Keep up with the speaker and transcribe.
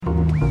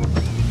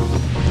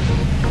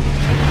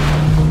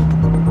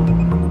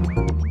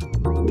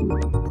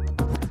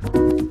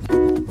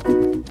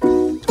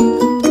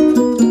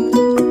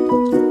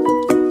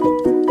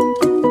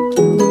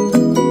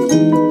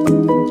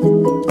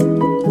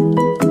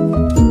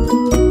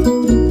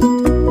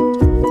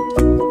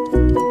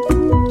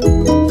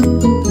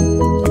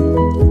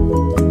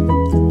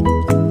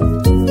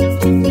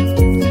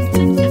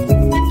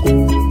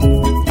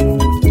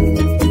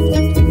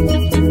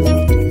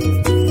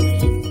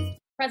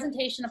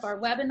Presentation of our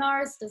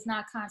webinars does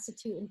not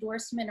constitute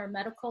endorsement or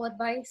medical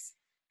advice.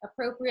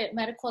 Appropriate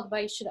medical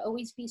advice should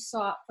always be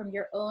sought from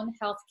your own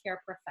healthcare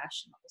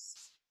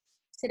professionals.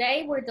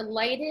 Today, we're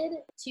delighted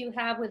to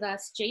have with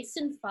us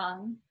Jason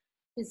Fung,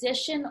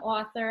 physician,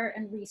 author,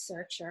 and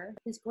researcher.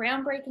 His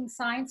groundbreaking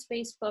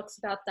science-based books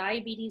about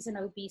diabetes and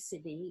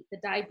obesity, The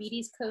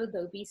Diabetes Code, The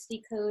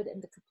Obesity Code,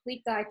 and The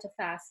Complete Guide to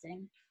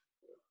Fasting,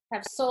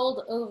 have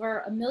sold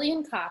over 1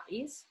 million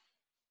copies.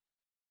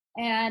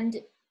 And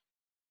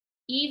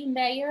Eve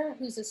Mayer,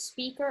 who's a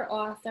speaker,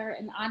 author,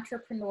 and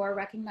entrepreneur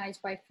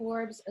recognized by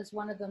Forbes as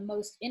one of the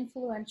most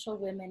influential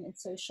women in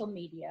social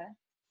media,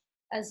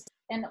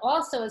 and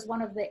also as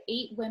one of the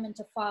 8 women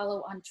to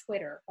follow on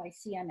Twitter by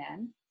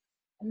CNN.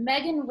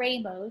 Megan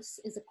Ramos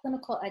is a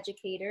clinical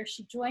educator.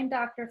 She joined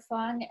Dr.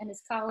 Fung and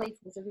his colleagues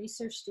as a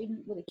research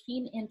student with a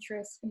keen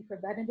interest in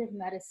preventative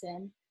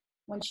medicine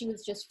when she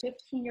was just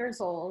 15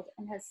 years old,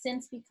 and has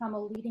since become a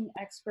leading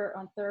expert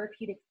on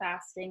therapeutic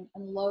fasting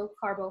and low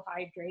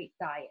carbohydrate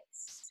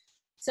diets.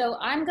 So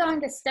I'm going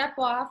to step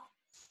off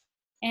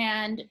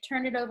and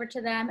turn it over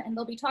to them, and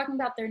they'll be talking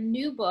about their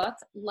new book,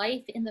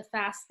 Life in the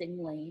Fasting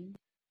Lane.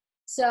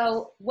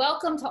 So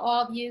welcome to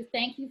all of you.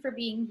 Thank you for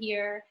being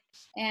here,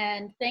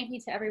 and thank you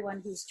to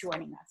everyone who's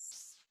joining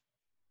us.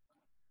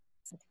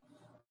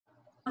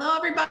 Hello,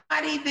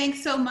 everybody.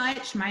 Thanks so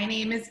much. My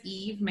name is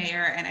Eve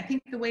Mayer, and I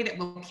think the way that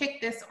we'll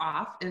kick this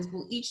off is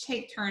we'll each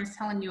take turns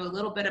telling you a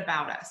little bit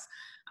about us.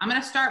 I'm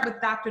going to start with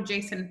Dr.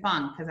 Jason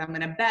Fung, because I'm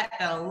going to bet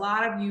that a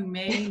lot of you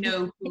may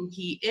know who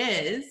he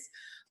is,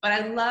 but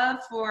I'd love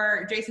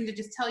for Jason to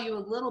just tell you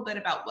a little bit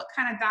about what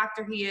kind of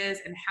doctor he is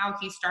and how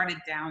he started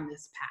down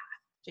this path.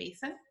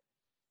 Jason?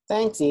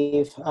 Thanks,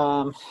 Eve.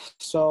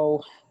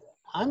 So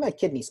I'm a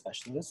kidney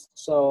specialist.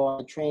 So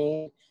I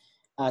trained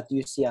at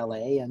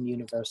UCLA and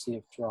University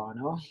of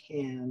Toronto.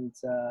 And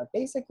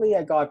basically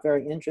I got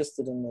very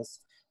interested in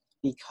this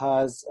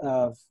because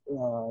of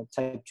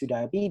type 2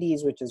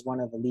 diabetes, which is one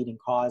of the leading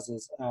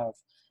causes of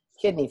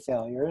kidney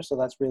failure. So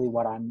that's really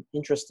what I'm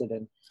interested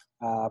in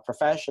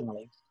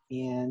professionally.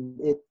 And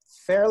it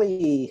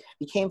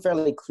became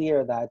fairly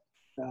clear that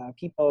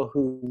people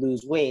who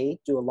lose weight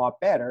do a lot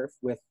better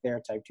with their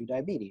type 2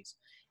 diabetes.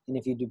 And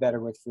if you do better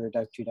with your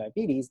type 2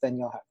 diabetes, then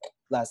you'll have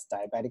less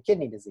diabetic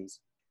kidney disease.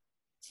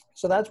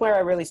 So that's where I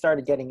really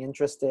started getting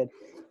interested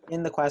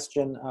in the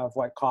question of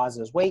what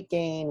causes weight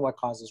gain, what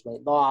causes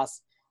weight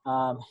loss.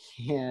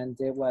 And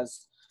it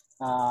was,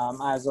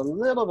 I was a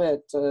little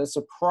bit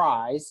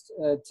surprised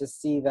to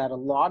see that a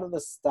lot of the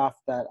stuff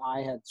that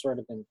I had sort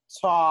of been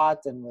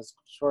taught and was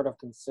sort of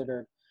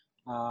considered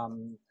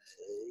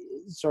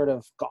sort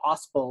of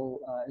gospel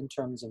in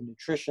terms of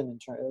nutrition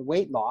and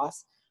weight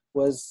loss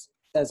was,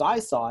 as I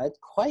saw it,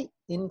 quite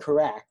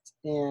incorrect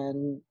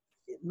and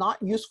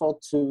not useful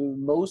to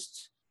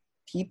most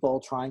people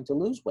trying to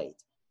lose weight.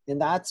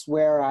 And that's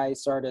where I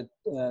started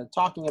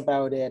talking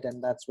about it,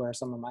 and that's where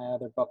some of my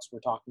other books were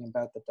talking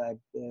about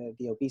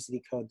the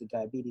obesity code, the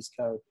diabetes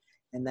code.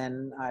 And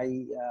then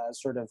I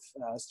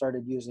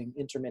started using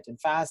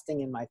intermittent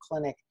fasting in my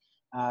clinic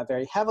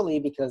very heavily,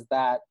 because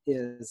that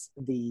is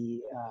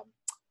the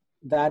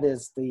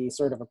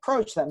sort of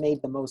approach that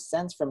made the most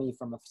sense for me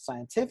from a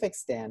scientific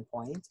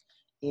standpoint.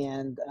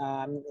 And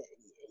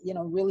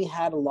really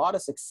had a lot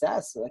of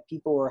success. Like,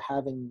 people were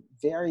having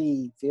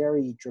very,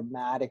 very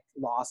dramatic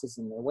losses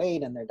in their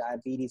weight, and their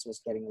diabetes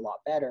was getting a lot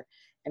better.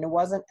 And it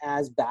wasn't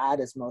as bad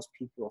as most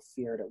people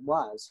feared it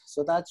was.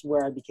 So that's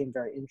where I became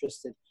very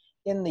interested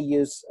in the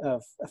use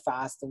of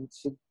fasting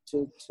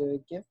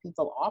to give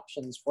people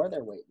options for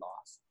their weight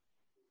loss.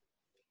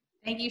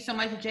 Thank you so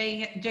much,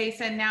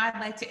 Jason. Now I'd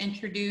like to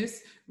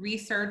introduce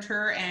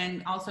researcher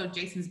and also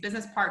Jason's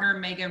business partner,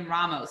 Megan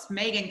Ramos.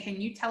 Megan,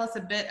 can you tell us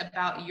a bit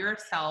about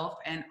yourself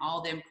and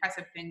all the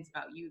impressive things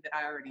about you that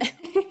I already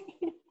know?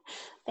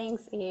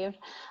 Thanks, Eve.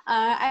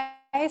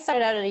 I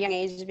started out at a young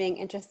age being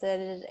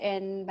interested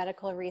in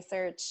medical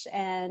research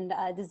and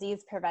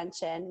disease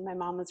prevention. My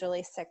mom was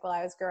really sick while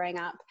I was growing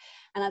up,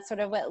 and that's sort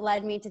of what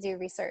led me to do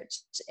research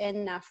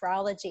in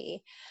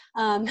nephrology.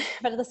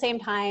 But at the same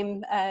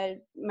time,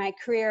 my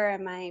career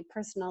and my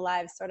personal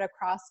lives sort of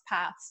crossed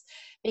paths,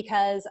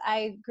 because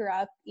I grew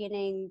up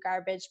eating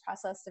garbage,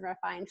 processed and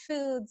refined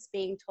foods,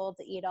 being told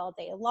to eat all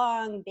day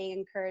long, being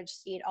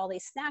encouraged to eat all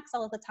these snacks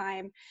all of the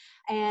time.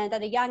 And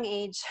at a young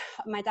age,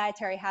 my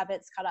dietary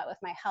habits caught up with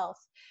my health.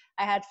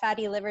 I had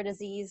fatty liver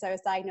disease. I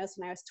was diagnosed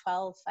when I was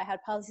 12. I had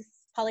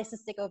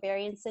polycystic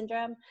ovarian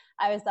syndrome.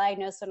 I was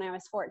diagnosed when I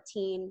was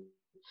 14.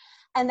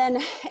 And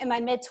then in my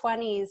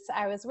mid-20s,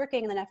 I was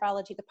working in the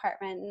nephrology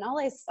department, and all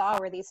I saw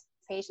were these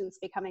patients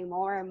becoming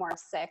more and more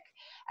sick.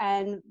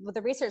 And with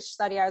the research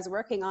study I was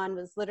working on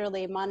was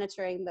literally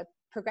monitoring the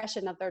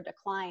progression of their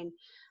decline.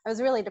 It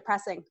was really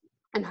depressing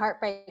and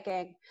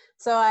heartbreaking.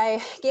 So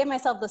I gave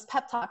myself this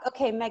pep talk.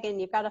 Okay, Megan,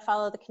 you've got to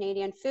follow the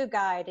Canadian Food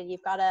Guide, and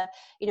you've got to,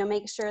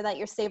 make sure that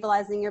you're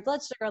stabilizing your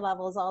blood sugar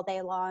levels all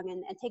day long,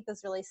 and take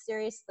this really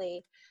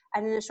seriously.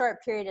 And in a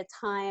short period of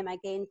time, I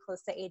gained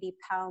close to 80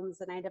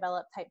 pounds and I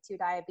developed type 2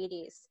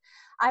 diabetes.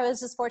 I was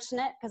just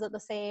fortunate because at the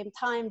same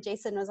time,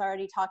 Jason was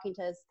already talking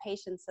to his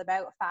patients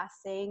about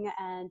fasting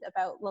and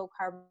about low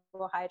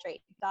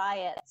carbohydrate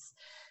diets.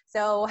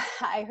 So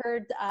I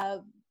heard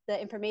the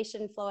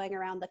information flowing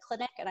around the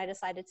clinic, and I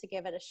decided to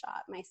give it a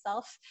shot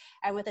myself.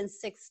 And within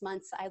 6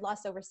 months, I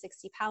lost over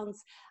 60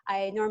 pounds.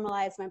 I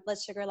normalized my blood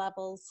sugar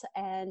levels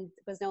and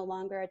was no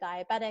longer a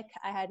diabetic.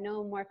 I had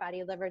no more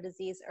fatty liver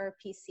disease or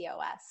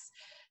PCOS.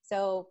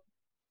 So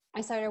I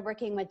started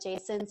working with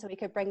Jason so we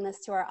could bring this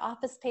to our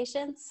office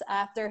patients.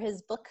 After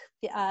his book,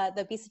 The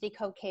Obesity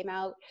Code, came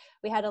out,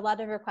 we had a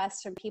lot of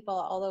requests from people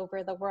all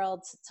over the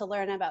world to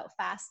learn about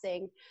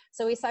fasting.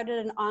 So we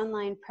started an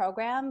online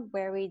program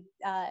where we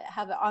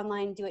have an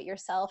online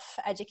do-it-yourself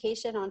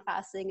education on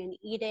fasting and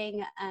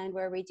eating, and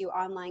where we do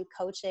online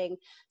coaching.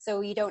 So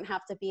you don't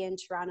have to be in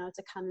Toronto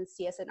to come and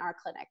see us in our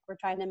clinic. We're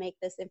trying to make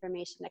this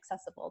information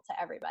accessible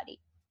to everybody.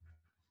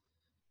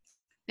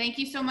 Thank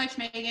you so much,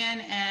 Megan.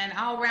 And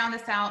I'll round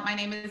this out. My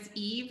name is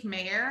Eve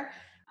Mayer.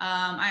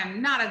 I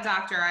am not a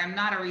doctor. I'm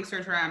not a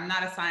researcher. I'm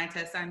not a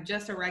scientist. I'm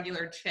just a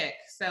regular chick.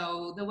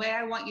 So the way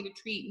I want you to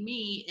treat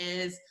me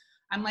is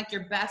I'm like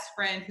your best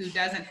friend who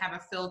doesn't have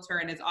a filter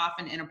and is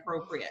often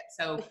inappropriate.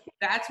 So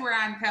that's where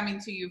I'm coming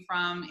to you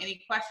from.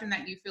 Any question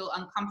that you feel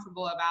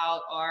uncomfortable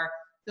about or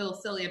feel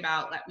silly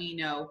about, let me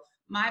know.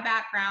 My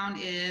background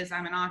is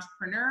I'm an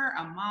entrepreneur,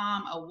 a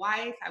mom, a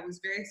wife. I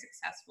was very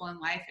successful in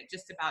life at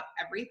just about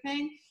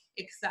everything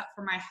except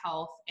for my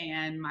health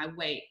and my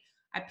weight.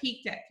 I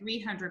peaked at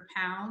 300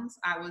 pounds.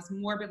 I was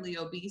morbidly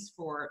obese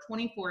for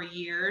 24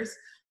 years.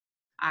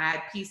 I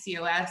had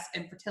PCOS,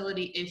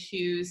 infertility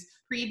issues,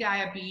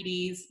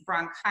 pre-diabetes,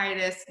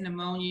 bronchitis,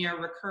 pneumonia,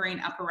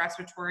 recurring upper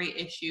respiratory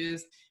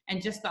issues, and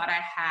just thought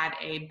I had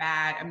a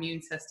bad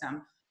immune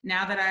system.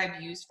 Now that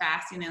I've used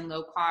fasting and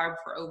low carb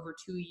for over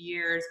 2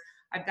 years,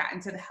 I've gotten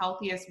to the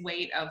healthiest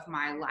weight of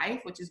my life,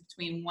 which is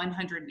between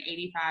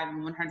 185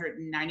 and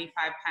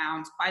 195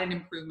 pounds, quite an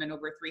improvement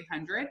over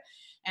 300.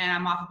 And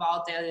I'm off of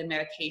all daily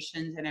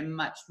medications and am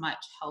much, much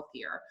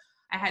healthier.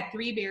 I had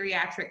 3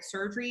 bariatric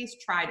surgeries,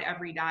 tried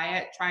every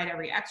diet, tried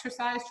every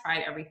exercise,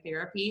 tried every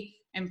therapy.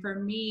 And for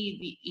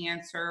me, the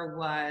answer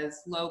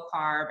was low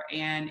carb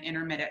and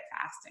intermittent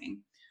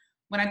fasting.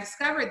 When I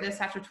discovered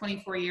this after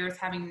 24 years,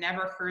 having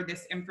never heard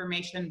this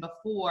information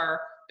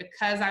before,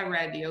 because I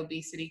read The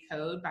Obesity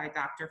Code by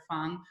Dr.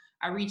 Fung,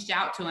 I reached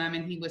out to him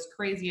and he was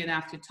crazy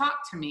enough to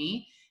talk to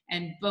me.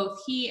 And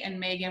both he and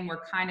Megan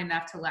were kind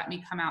enough to let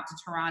me come out to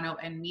Toronto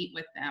and meet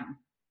with them.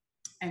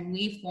 And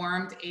we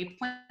formed a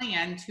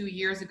plan 2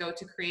 years ago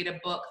to create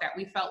a book that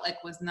we felt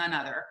like was none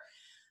other.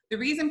 The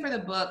reason for the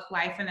book,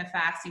 Life in the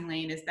Fasting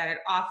Lane, is that it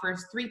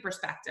offers 3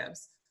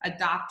 perspectives: a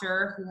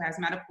doctor who has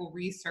medical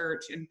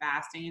research in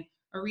fasting,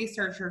 a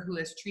researcher who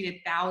has treated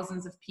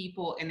thousands of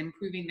people in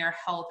improving their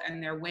health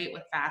and their weight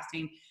with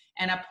fasting,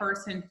 and a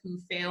person who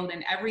failed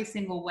in every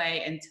single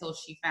way until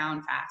she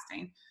found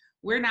fasting.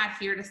 We're not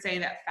here to say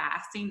that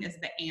fasting is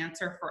the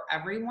answer for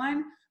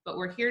everyone, but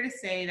we're here to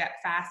say that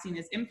fasting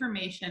is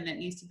information that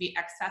needs to be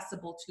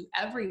accessible to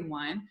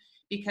everyone,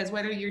 because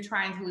whether you're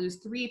trying to lose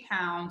 3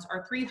 pounds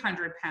or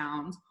 300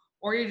 pounds,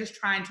 or you're just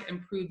trying to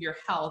improve your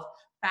health,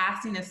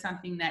 fasting is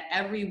something that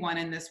everyone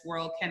in this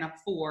world can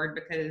afford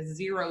because it's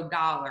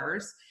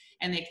 $0,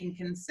 and they can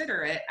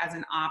consider it as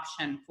an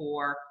option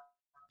for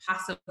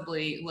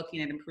possibly looking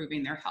at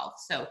improving their health.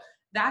 So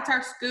that's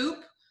our scoop.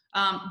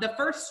 The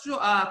first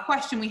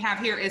question we have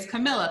here is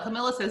Camilla.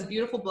 Camilla says,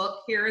 beautiful book.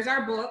 Here is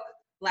our book,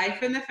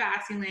 Life in the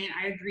Fasting Lane.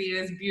 I agree,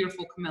 it is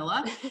beautiful,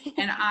 Camilla.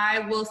 And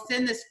I will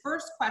send this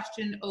first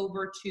question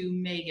over to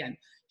Megan.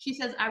 She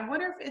says, I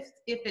wonder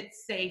if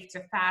it's safe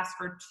to fast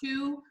for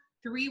 2-3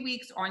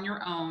 weeks on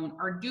your own,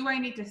 or do I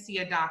need to see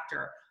a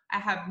doctor? I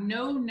have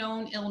no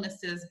known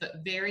illnesses, but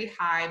very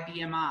high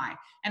BMI.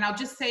 And I'll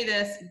just say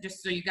this,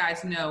 just so you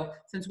guys know,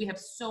 since we have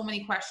so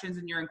many questions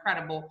and you're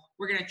incredible,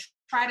 we're going to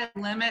try to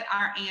limit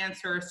our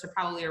answers to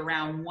probably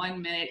around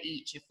 1 minute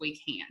each if we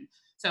can.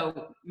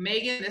 So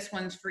Megan, this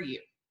one's for you.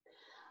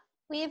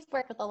 We've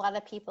worked with a lot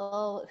of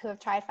people who have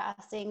tried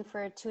fasting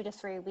for 2 to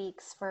 3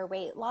 weeks for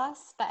weight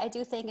loss, but I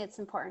do think it's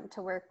important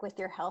to work with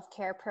your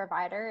healthcare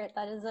provider.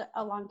 That is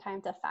a long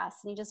time to fast,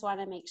 and you just want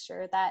to make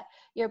sure that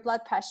your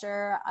blood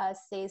pressure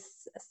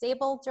stays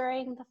stable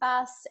during the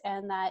fast,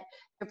 and that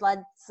your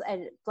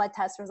blood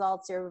test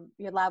results, your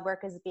lab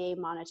work is being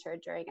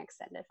monitored during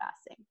extended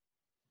fasting.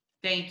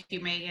 Thank you,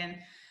 Megan.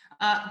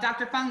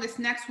 Dr. Fung, this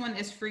next one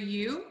is for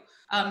you.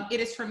 It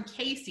is from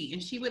Casey,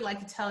 and she would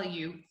like to tell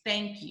you,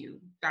 thank you,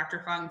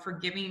 Dr. Fung, for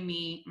giving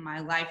me my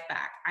life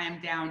back. I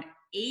am down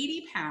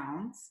 80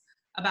 pounds,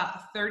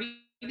 about 30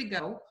 to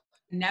go,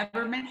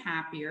 never been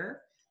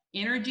happier.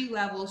 energy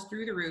levels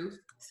through the roof,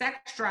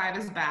 sex drive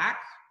is back.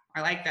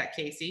 I like that,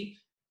 Casey.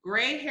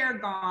 Gray hair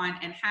gone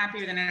and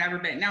happier than I've ever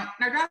been. Now,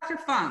 Dr.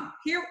 Fung,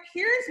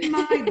 here's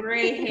my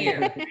gray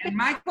hair. And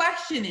my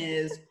question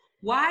is,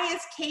 why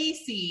is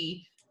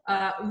Casey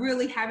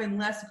really having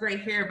less gray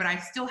hair, but I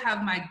still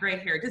have my gray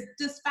hair?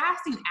 Does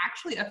fasting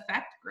actually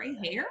affect gray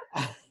hair?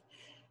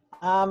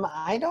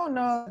 I don't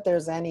know if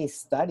there's any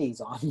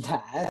studies on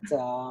that.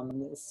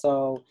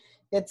 So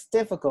it's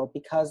difficult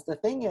because the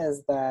thing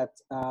is that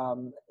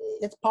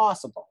it's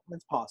possible.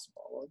 It's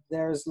possible.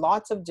 There's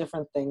lots of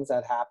different things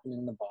that happen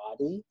in the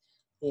body.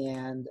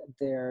 And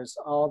there's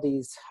all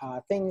these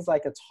things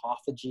like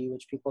autophagy,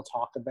 which people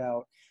talk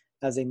about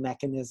as a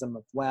mechanism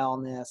of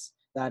wellness.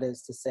 That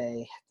is to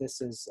say,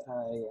 this is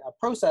a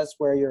process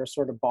where your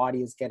sort of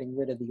body is getting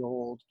rid of the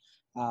old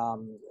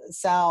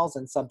cells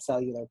and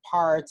subcellular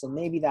parts, and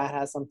maybe that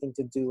has something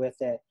to do with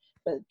it.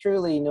 But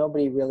truly,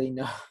 nobody really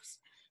knows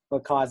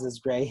what causes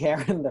gray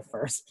hair in the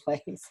first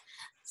place.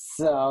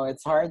 So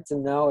it's hard to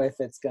know if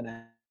it's going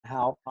to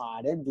help.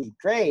 It'd be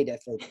great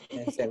if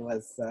it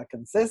was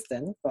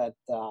consistent, but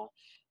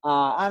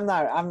I'm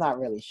not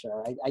really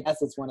sure. I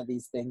guess it's one of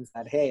these things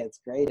that, hey, it's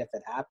great if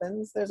it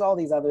happens. There's all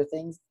these other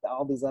things,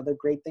 all these other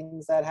great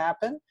things that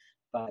happen,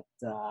 but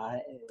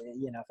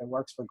if it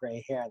works for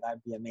gray hair,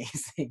 that'd be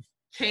amazing.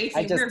 Casey,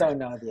 I just don't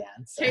know the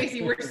answer.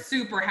 Casey, we're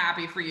super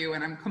happy for you,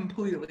 and I'm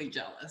completely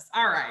jealous.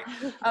 All right.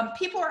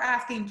 People are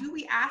asking, do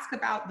we ask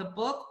about the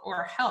book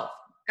or health?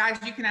 Guys,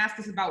 you can ask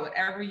us about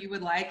whatever you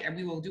would like, and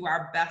we will do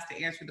our best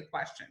to answer the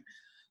question.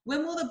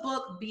 When will the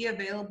book be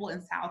available in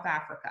South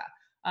Africa?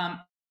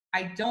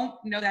 I don't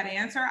know that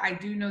answer. I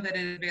do know that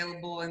it is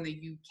available in the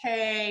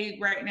UK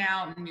right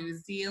now, New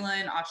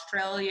Zealand,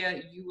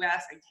 Australia,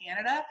 US, and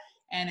Canada,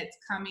 and it's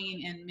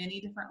coming in many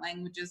different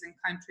languages and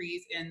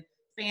countries in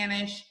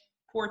Spanish,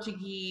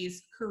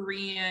 Portuguese,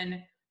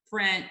 Korean,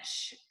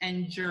 French,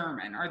 and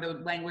German are the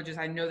languages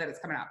I know that it's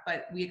coming out,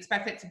 but we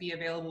expect it to be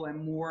available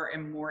in more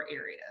and more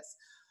areas.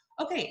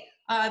 Okay,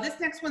 this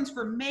next one's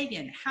for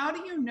Megan. How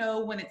do you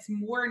know when it's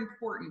more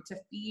important to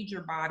feed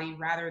your body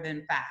rather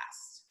than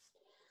fast?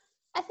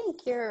 I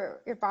think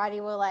your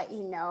body will let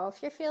you know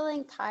if you're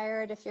feeling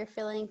tired, if you're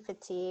feeling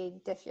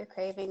fatigued, if you're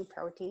craving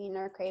protein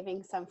or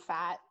craving some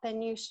fat,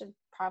 then you should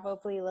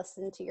probably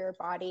listen to your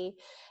body.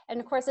 And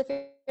of course, if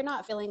you're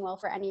not feeling well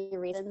for any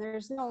reason,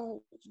 there's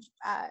no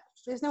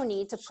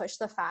need to push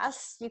the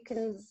fast. You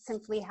can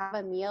simply have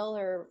a meal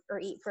or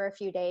eat for a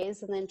few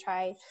days and then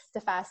try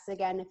to fast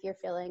again if you're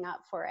feeling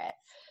up for it.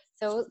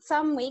 So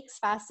some weeks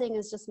fasting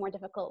is just more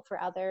difficult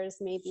for others.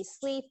 Maybe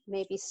sleep,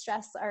 maybe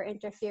stress are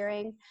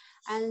interfering.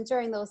 And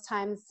during those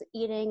times,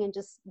 eating and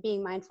just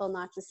being mindful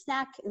not to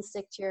snack and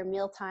stick to your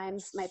meal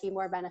times might be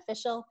more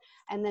beneficial.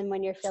 And then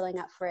when you're feeling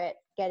up for it,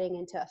 getting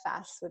into a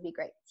fast would be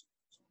great.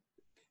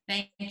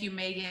 Thank you,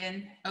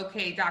 Megan.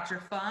 Okay,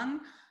 Dr.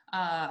 Fung,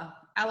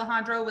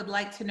 Alejandro would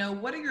like to know,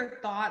 what are your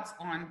thoughts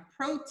on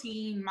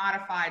protein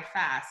modified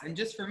fast? And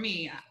just for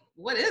me,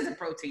 what is a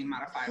protein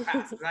modified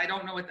fast? Because I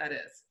don't know what that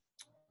is.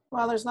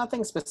 Well, there's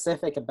nothing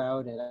specific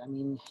about it. I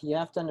mean, you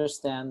have to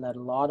understand that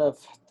a lot of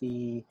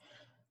the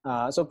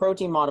so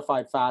protein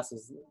modified fast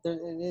is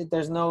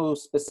there's no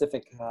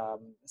specific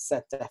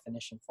set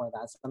definition for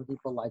that. Some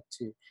people like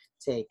to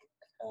take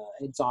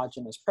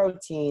exogenous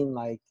protein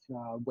like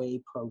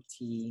whey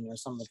protein or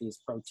some of these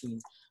protein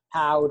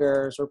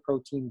powders or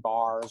protein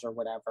bars or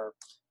whatever.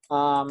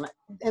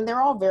 And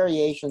they're all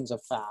variations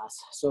of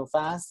fast. So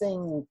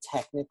fasting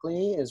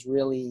technically is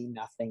really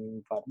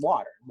nothing but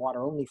water.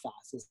 Water only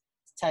fast is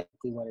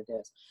technically what it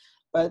is.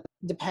 But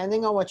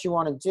depending on what you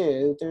want to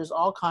do, there's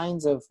all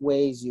kinds of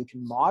ways you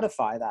can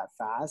modify that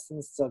fast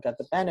and still get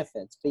the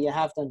benefits, but you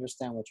have to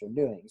understand what you're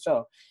doing.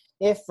 So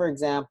if, for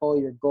example,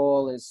 your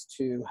goal is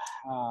to,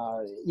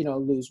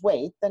 lose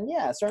weight, then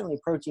yeah, certainly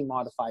protein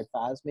modified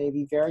fast may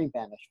be very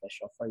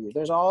beneficial for you.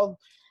 There's all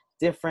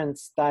different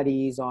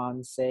studies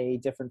on, say,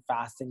 different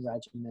fasting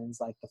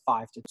regimens like the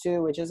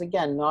 5-2, which is,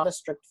 again, not a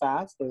strict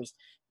fast. There's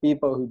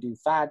people who do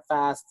fat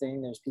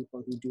fasting. There's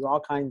people who do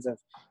all kinds of,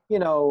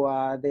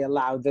 they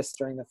allow this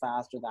during the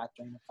fast or that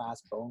during the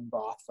fast. Bone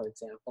broth, for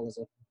example, is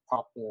a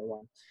popular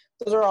one.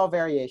 Those are all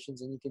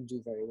variations and you can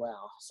do very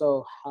well.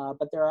 So,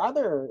 but there are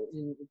other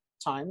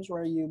times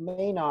where you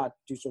may not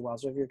do so well.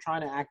 So if you're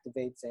trying to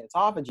activate, say,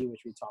 autophagy,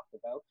 which we talked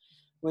about,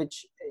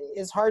 which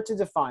is hard to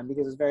define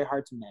because it's very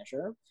hard to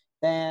measure,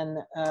 then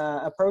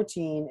a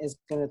protein is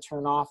going to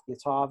turn off the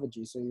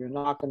autophagy. So you're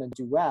not going to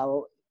do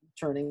well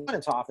turning on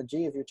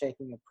autophagy if you're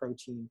taking a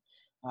protein,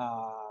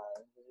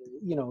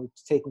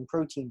 taking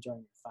protein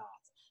during your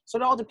fast. So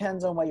it all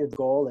depends on what your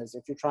goal is.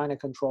 If you're trying to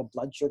control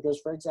blood sugars,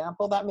 for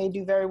example, that may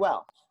do very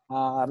well.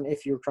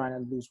 If you're trying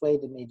to lose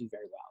weight, it may do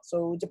very well.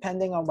 So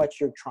depending on what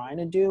you're trying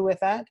to do with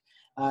that,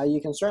 you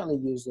can certainly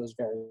use those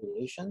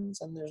variations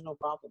and there's no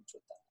problems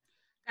with that.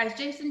 Guys,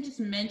 Jason just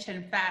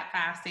mentioned fat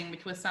fasting,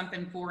 which was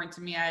something foreign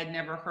to me I had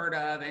never heard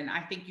of. And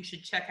I think you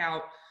should check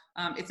out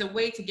It's a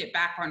way to get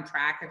back on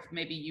track if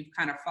maybe you've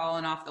kind of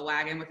fallen off the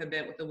wagon with a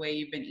bit with the way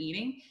you've been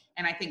eating.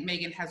 And I think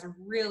Megan has a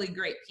really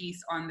great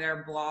piece on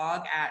their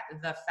blog at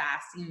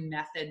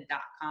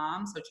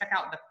thefastingmethod.com. So check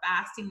out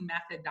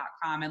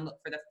thefastingmethod.com and look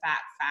for the Fat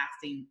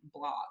Fasting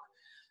blog.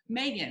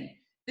 Megan,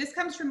 this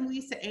comes from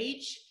Lisa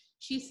H.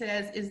 She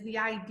says, is the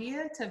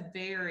idea to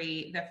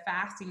vary the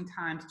fasting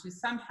times to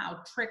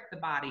somehow trick the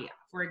body?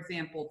 For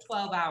example,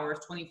 12 hours,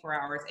 24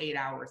 hours, 8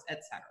 hours,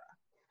 etc.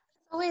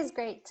 Always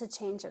great to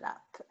change it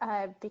up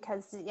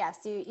because yes,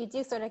 you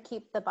do sort of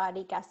keep the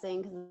body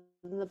guessing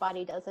because the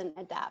body doesn't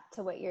adapt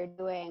to what you're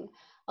doing.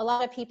 A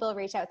lot of people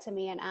reach out to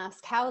me and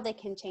ask how they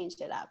can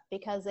change it up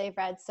because they've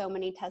read so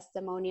many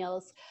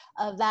testimonials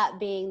of that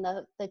being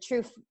the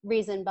true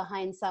reason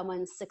behind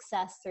someone's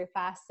success through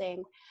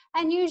fasting.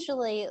 And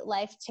usually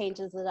life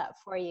changes it up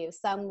for you.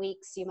 Some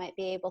weeks you might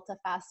be able to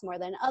fast more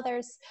than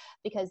others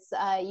because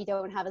you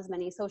don't have as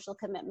many social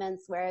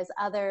commitments, whereas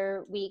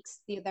other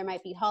weeks there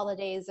might be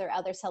holidays or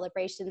other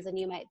celebrations and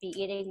you might be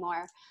eating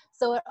more.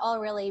 So it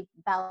all really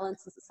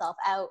balances itself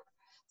out.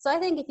 So I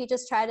think if you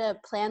just try to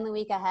plan the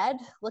week ahead,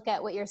 look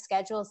at what your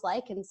schedule is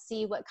like and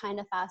see what kind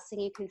of fasting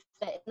you can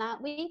fit in that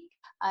week.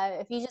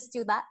 If you just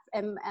do that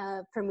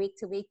from week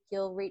to week,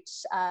 you'll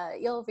reach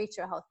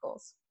your health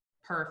goals.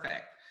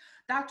 Perfect.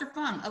 Dr.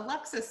 Fung,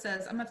 Alexa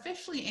says, I'm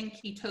officially in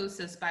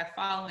ketosis by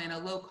following a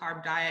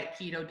low-carb diet,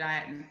 keto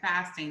diet, and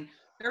fasting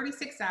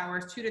 36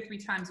 hours, 2 to 3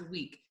 times a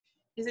week.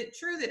 Is it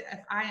true that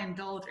if I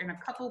indulge in a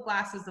couple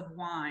glasses of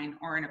wine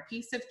or in a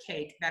piece of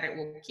cake that it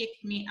will kick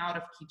me out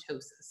of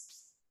ketosis?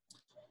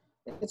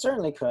 It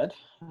certainly could.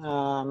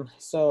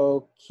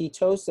 So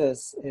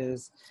ketosis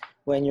is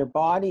when your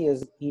body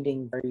is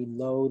eating very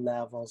low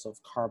levels of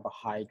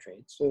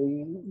carbohydrates.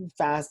 So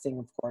fasting,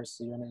 of course,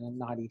 you're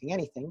not eating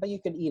anything, but you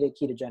could eat a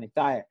ketogenic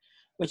diet,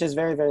 which is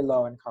very, very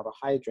low in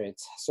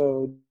carbohydrates.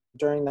 So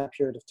during that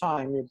period of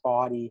time, your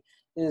body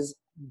is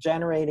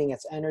generating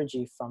its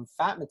energy from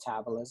fat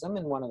metabolism,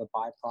 and one of the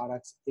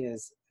byproducts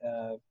is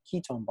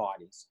ketone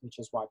bodies, which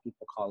is why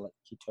people call it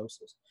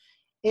ketosis.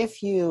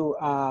 If you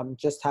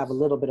just have a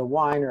little bit of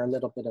wine or a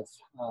little bit of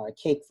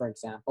cake, for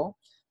example,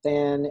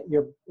 then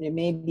it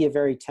may be a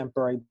very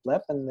temporary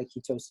blip and the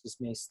ketosis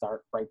may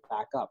start right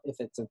back up. If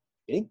it's a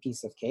big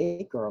piece of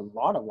cake or a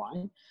lot of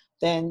wine,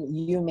 then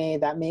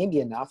that may be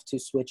enough to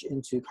switch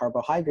into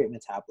carbohydrate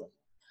metabolism.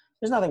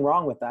 There's nothing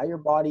wrong with that. Your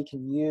body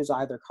can use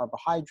either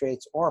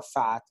carbohydrates or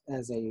fat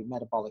as a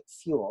metabolic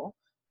fuel,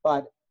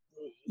 but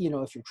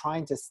if you're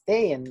trying to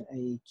stay in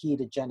a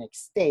ketogenic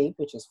state,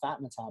 which is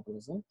fat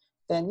metabolism,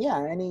 then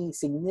yeah, any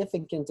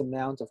significant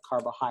amount of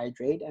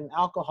carbohydrate and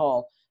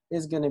alcohol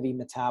is going to be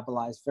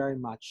metabolized very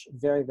much,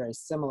 very, very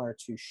similar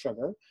to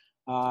sugar,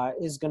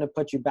 is going to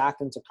put you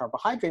back into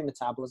carbohydrate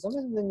metabolism,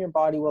 and then your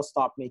body will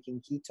stop making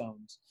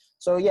ketones.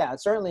 So yeah,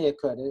 certainly it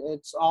could.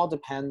 It all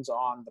depends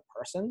on the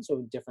person.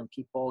 So different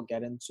people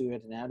get into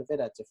it and out of it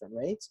at different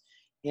rates.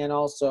 And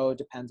also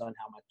depends on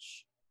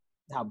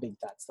how big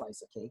that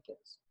slice of cake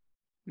is.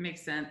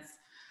 Makes sense.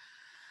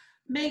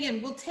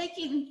 Megan,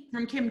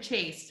 from Kim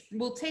Chase,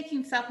 will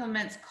taking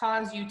supplements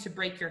cause you to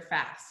break your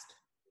fast?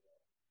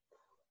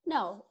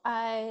 No,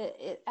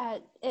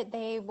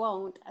 they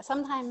won't.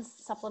 Sometimes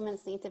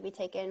supplements need to be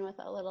taken with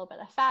a little bit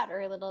of fat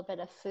or a little bit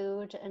of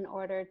food in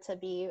order to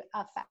be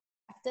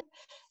effective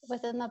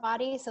within the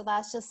body. So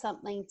that's just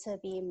something to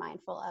be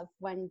mindful of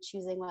when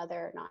choosing whether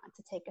or not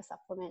to take a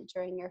supplement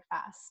during your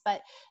fast.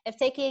 But if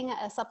taking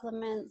a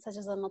supplement such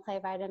as a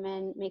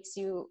multivitamin makes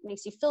you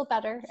feel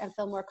better and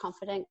feel more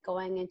confident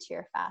going into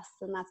your fast,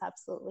 then that's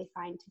absolutely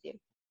fine to do.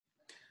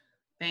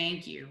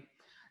 Thank you.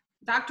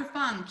 Dr.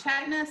 Fung,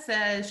 Chetna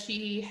says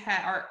they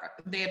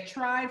have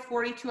tried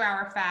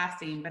 42-hour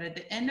fasting, but at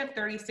the end of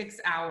 36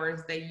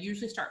 hours, they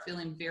usually start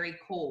feeling very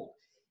cold.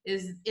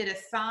 Is it a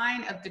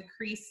sign of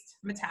decreased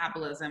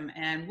metabolism?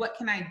 And what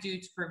can I do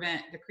to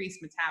prevent decreased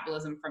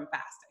metabolism from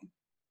fasting?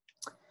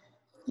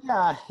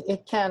 Yeah,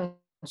 it can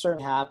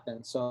certainly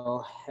happen.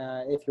 So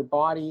if your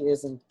body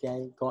isn't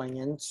going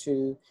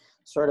into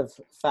sort of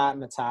fat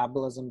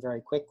metabolism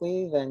very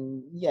quickly,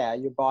 then yeah,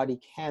 your body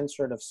can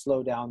sort of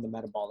slow down the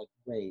metabolic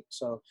rate.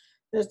 So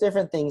there's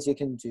different things you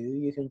can do.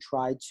 You can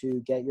try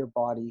to get your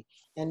body,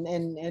 and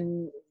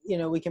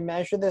we can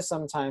measure this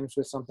sometimes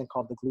with something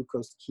called the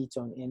glucose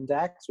ketone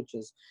index, which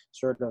is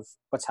sort of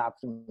what's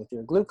happening with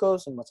your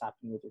glucose and what's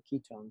happening with your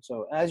ketone.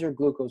 So as your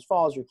glucose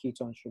falls, your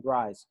ketones should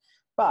rise.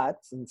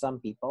 But in some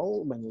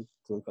people, when your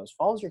glucose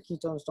falls, your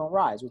ketones don't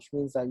rise, which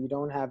means that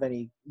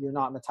you're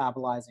not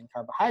metabolizing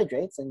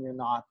carbohydrates and you're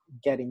not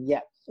getting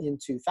yet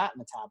into fat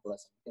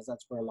metabolism, because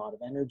that's where a lot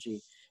of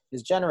energy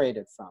is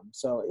generated from.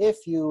 So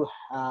if you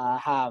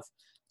have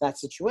that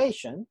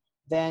situation,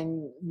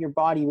 then your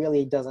body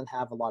really doesn't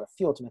have a lot of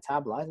fuel to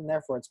metabolize, and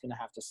therefore it's going to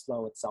have to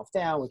slow itself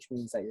down, which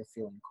means that you're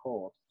feeling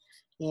cold.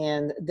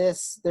 And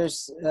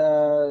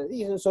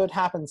so it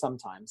happens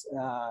sometimes.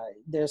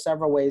 There's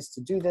several ways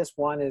to do this.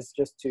 One is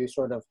just to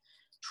sort of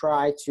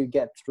try to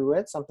get through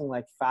it. Something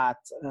like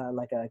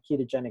like a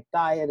ketogenic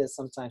diet is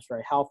sometimes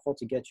very helpful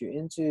to get you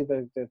into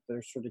the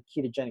sort of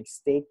ketogenic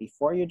state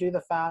before you do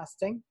the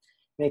fasting.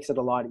 makes it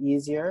a lot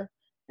easier.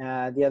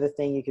 The other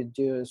thing you could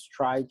do is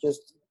try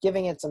just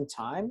giving it some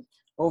time.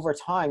 Over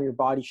time, your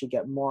body should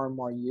get more and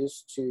more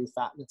used to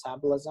fat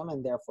metabolism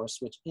and therefore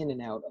switch in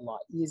and out a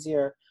lot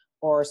easier.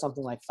 Or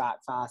something like fat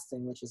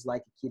fasting, which is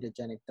like a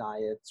ketogenic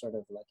diet, sort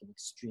of like an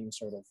extreme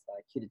sort of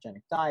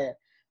ketogenic diet.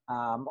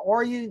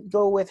 Or you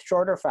go with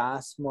shorter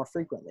fasts more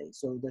frequently.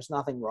 So there's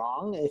nothing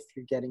wrong if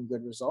you're getting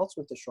good results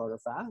with the shorter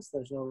fast.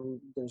 There's no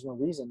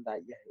reason that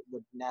you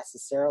would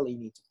necessarily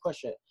need to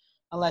push it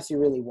unless you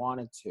really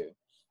wanted to.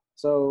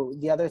 So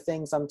the other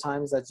thing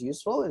sometimes that's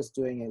useful is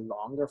doing a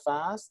longer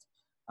fast,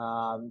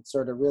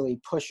 sort of really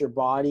push your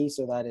body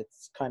so that it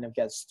kind of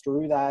gets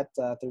through that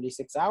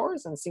 36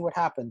 hours and see what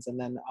happens. And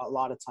then a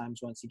lot of times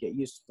once you get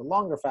used to the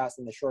longer fast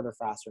and the shorter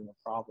fast are no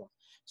problem.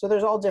 So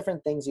there's all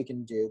different things you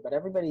can do, but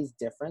everybody's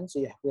different. So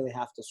you really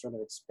have to sort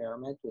of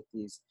experiment with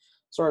these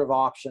sort of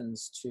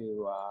options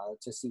to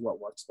see what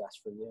works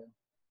best for you.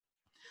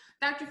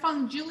 Dr.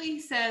 Fung, Julie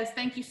says,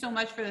 thank you so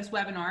much for this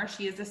webinar.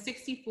 She is a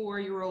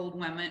 64-year-old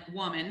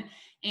woman,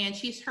 and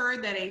she's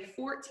heard that a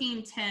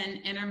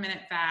 14-10 intermittent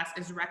fast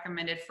is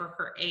recommended for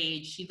her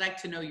age. She'd like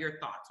to know your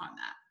thoughts on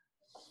that.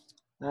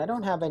 I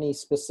don't have any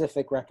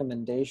specific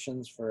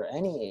recommendations for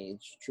any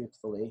age,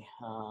 truthfully.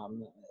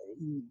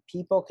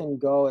 People can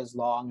go as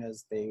long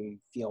as they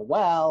feel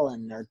well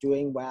and they're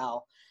doing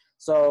well.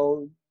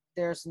 So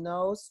there's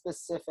no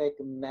specific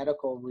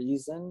medical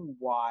reason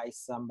why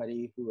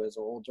somebody who is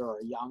older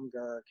or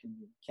younger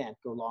can't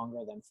go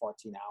longer than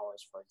 14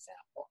 hours, for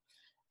example.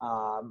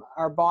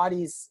 Our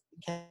bodies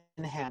can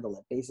handle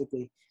it.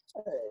 Basically,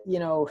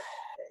 the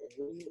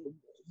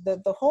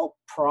whole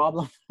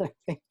problem, I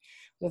think,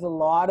 with a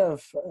lot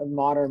of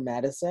modern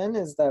medicine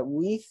is that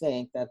we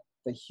think that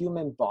the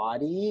human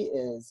body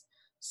is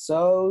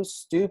so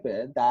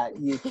stupid that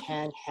you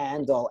can't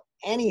handle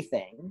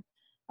anything.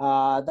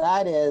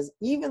 That is,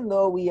 even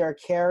though we are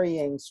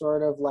carrying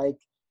sort of like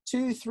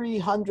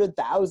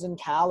 200,000-300,000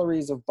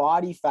 calories of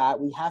body fat,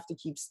 we have to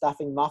keep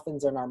stuffing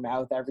muffins in our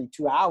mouth every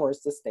 2 hours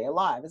to stay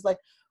alive. It's like,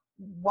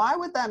 why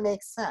would that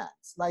make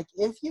sense? Like,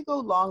 if you go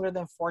longer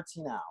than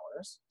 14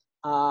 hours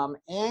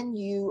and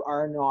you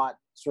are not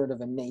sort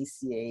of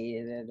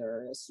emaciated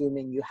or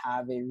assuming you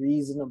have a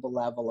reasonable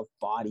level of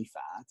body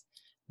fat,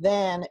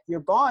 then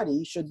your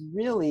body should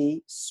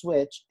really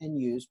switch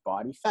and use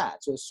body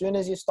fat. So as soon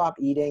as you stop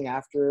eating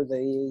after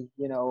the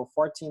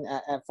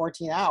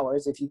 14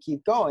 hours, if you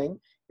keep going,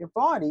 your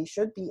body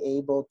should be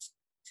able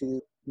to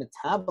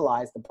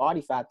metabolize the body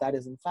fat. That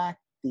is in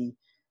fact the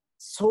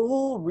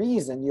sole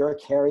reason you're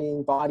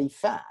carrying body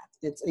fat.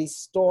 It's a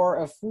store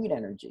of food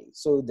energy.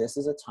 So this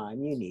is a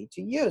time you need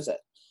to use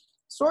it.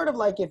 Sort of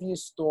like if you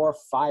store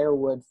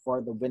firewood for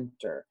the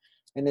winter.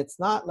 And it's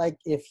not like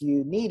if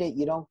you need it,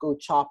 you don't go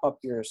chop up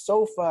your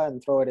sofa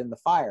and throw it in the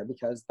fire,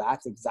 because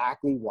that's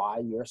exactly why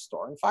you're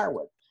storing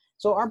firewood.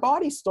 So our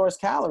body stores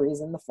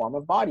calories in the form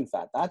of body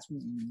fat. That's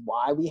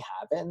why we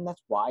have it, and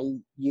that's why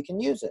you can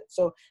use it.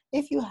 So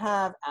if you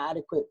have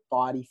adequate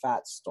body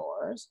fat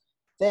stores,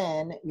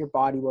 then your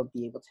body will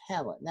be able to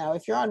handle it. Now,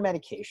 if you're on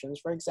medications,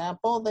 for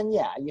example, then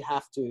yeah, you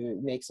have to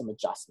make some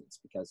adjustments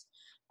because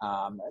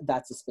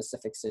that's a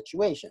specific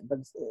situation. But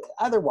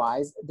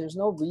otherwise, there's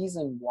no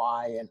reason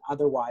why an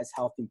otherwise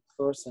healthy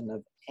person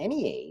of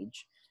any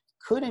age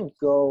couldn't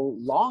go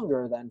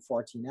longer than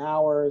 14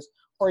 hours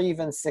or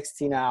even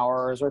 16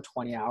 hours or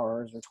 20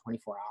 hours or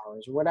 24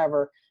 hours or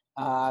whatever,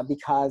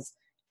 because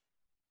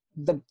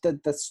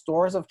the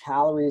stores of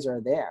calories are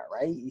there,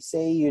 right? You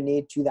say you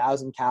need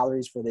 2,000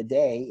 calories for the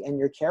day and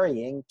you're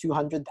carrying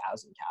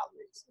 200,000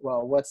 calories.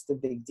 Well, what's the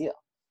big deal?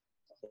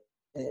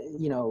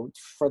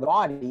 For the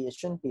body, it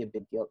shouldn't be a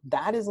big deal.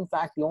 That is, in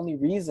fact, the only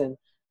reason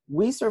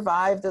we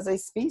survived as a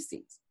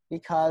species,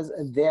 because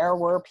there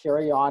were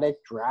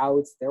periodic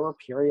droughts, there were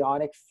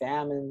periodic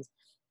famines.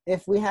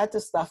 If we had to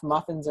stuff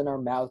muffins in our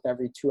mouth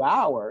every 2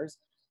 hours,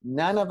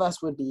 none of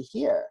us would be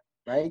here,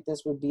 right?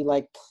 This would be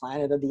like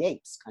Planet of the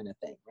Apes kind of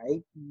thing,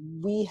 right?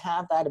 We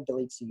have that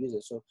ability to use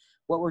it. So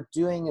what we're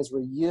doing is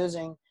we're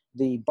using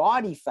the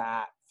body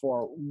fat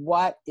for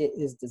what it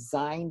is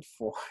designed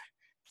for.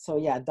 So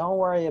yeah, don't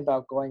worry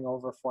about going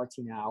over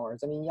 14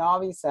 hours. I mean, you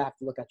obviously have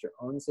to look at your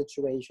own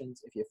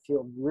situations. If you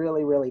feel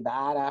really, really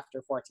bad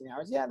after 14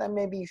 hours, yeah, then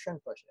maybe you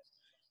shouldn't push it.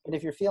 But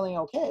if you're feeling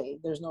okay,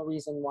 there's no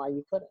reason why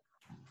you couldn't.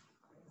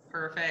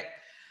 Perfect.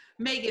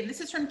 Megan,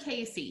 this is from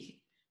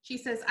Casey. She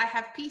says, I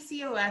have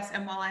PCOS,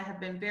 and while I have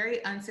been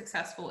very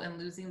unsuccessful in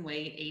losing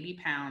weight, 80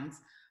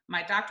 pounds,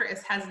 my doctor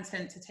is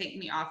hesitant to take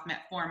me off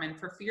metformin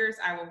for fears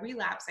I will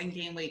relapse and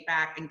gain weight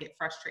back and get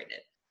frustrated.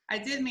 I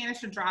did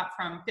manage to drop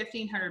from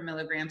 1,500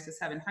 milligrams to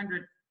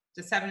 700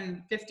 to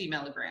 750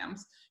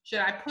 milligrams. Should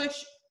I push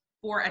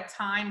for a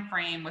time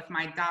frame with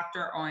my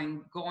doctor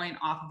on going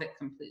off of it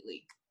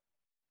completely?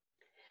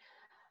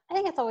 I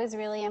think it's always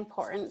really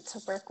important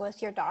to work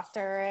with your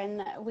doctor,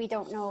 and we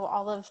don't know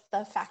all of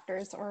the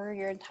factors or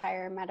your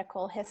entire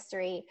medical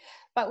history,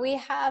 but we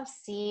have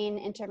seen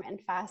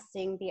intermittent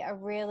fasting be a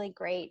really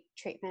great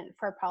treatment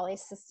for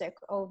polycystic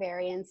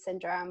ovarian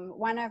syndrome.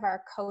 One of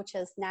our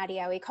coaches,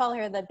 Nadia, we call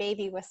her the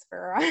baby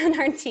whisperer on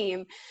our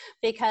team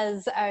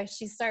because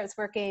she starts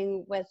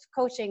working with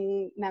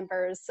coaching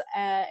members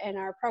in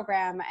our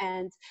program,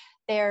 and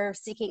they're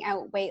seeking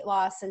out weight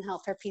loss and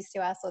help for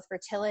PCOS with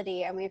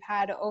fertility. And we've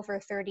had over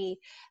 30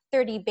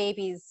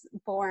 babies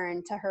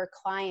born to her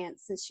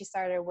clients since she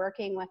started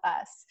working with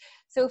us.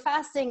 So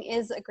fasting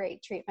is a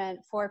great treatment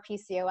for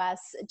PCOS.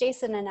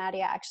 Jason and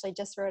Nadia actually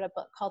just wrote a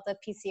book called The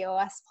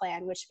PCOS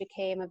Plan, which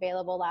became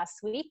available last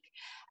week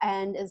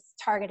and is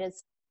targeted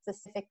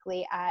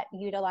specifically at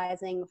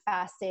utilizing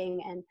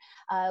fasting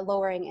and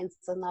lowering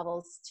insulin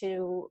levels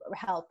to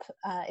help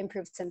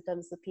improve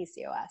symptoms of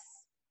PCOS.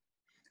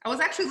 I was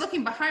actually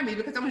looking behind me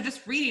because I was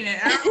just reading it.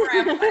 I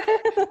don't know where I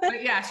put it.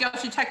 But yeah, y'all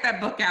should check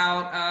that book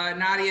out.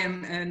 Nadia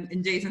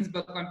and Jason's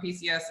book on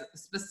PCOS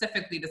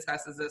specifically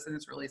discusses this, and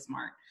it's really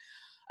smart.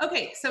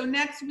 Okay, so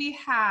next we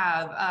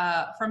have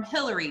from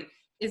Hillary.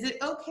 Is it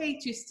okay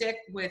to stick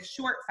with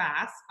short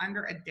fasts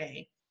under a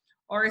day?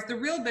 Or is the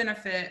real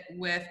benefit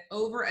with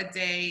over a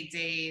day,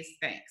 days?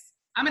 Thanks.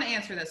 I'm going to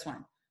answer this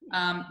one.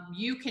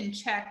 You can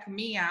check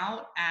me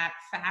out at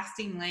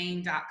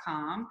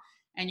fastinglane.com.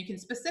 And you can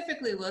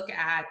specifically look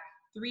at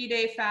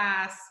 3-day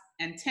fasts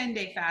and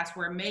 10-day fasts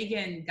where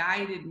Megan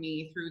guided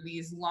me through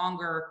these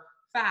longer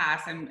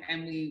fasts and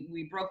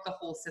we broke the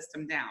whole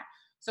system down.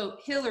 So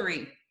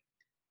Hillary,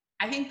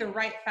 I think the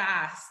right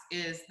fast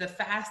is the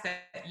fast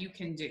that you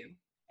can do.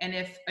 And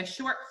if a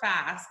short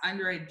fast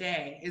under a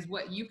day is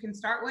what you can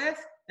start with,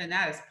 then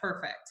that is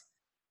perfect.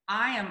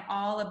 I am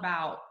all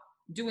about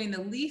doing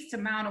the least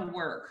amount of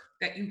work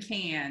that you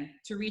can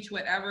to reach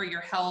whatever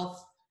your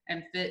health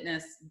and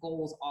fitness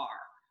goals are.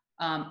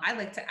 I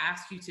like to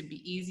ask you to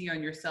be easy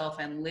on yourself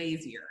and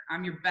lazier.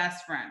 I'm your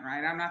best friend,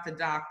 right? I'm not the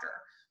doctor.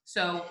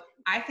 So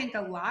I think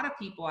a lot of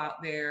people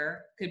out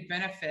there could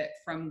benefit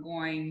from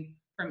going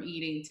from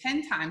eating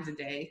 10 times a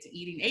day to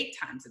eating 8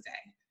 times a day.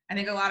 I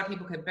think a lot of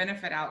people could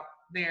benefit out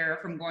there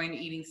from going to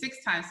eating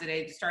 6 times a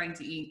day to starting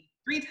to eat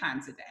 3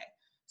 times a day.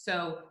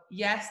 So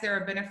yes, there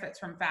are benefits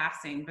from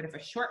fasting, but if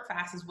a short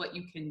fast is what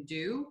you can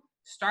do,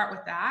 start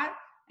with that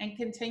and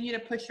continue to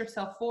push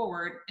yourself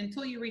forward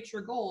until you reach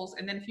your goals.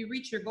 And then if you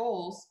reach your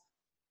goals,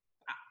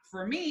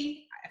 for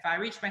me, if I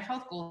reach my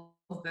health goals,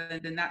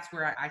 then that's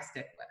where I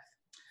stick with.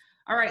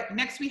 All right,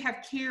 next we have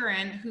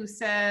Karen who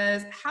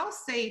says, how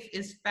safe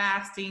is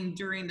fasting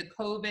during the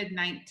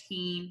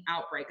COVID-19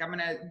 outbreak? I'm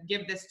gonna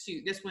give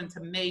this one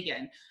to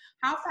Megan.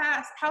 How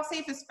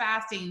safe is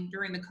fasting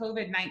during the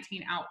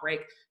COVID-19 outbreak?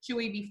 Should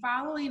we be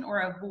following or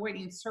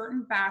avoiding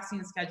certain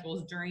fasting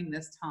schedules during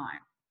this time?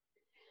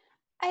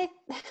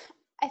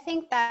 I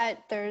think that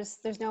there's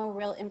no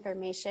real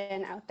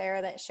information out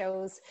there that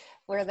shows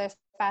whether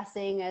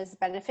fasting is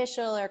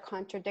beneficial or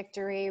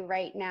contradictory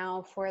right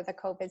now for the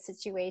COVID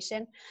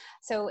situation.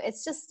 So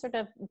it's just sort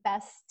of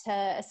best to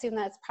assume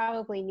that it's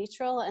probably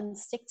neutral and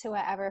stick to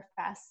whatever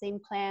fasting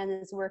plan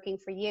is working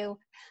for you.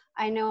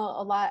 I know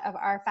a lot of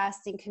our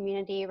fasting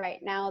community right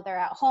now, they're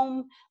at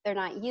home, they're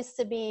not used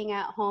to being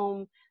at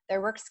home. Their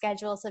work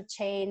schedules have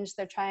changed.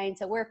 They're trying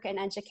to work and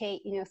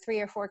educate, 3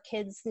 or 4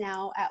 kids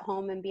now at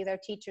home and be their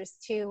teachers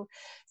too.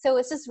 So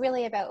it's just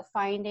really about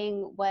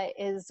finding what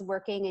is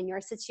working in your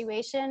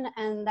situation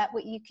and that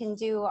what you can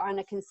do on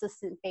a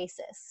consistent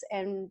basis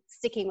and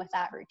sticking with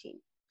that routine.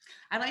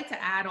 I'd like to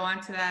add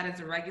on to that as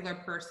a regular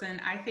person.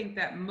 I think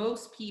that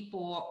most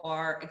people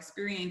are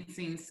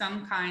experiencing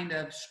some kind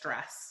of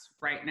stress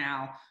right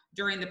now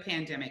during the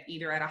pandemic,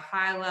 either at a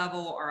high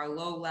level or a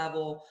low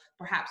level.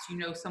 Perhaps you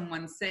know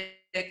someone's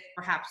sick,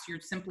 perhaps you're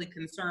simply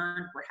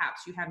concerned,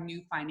 perhaps you have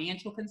new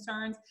financial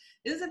concerns.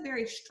 This is a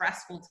very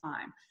stressful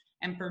time.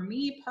 And for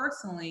me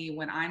personally,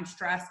 when I'm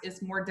stressed,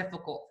 it's more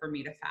difficult for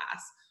me to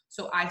fast.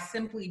 So I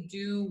simply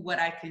do what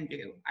I can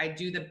do. I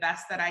do the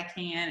best that I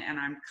can, and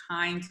I'm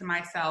kind to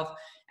myself,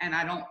 and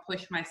I don't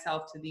push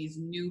myself to these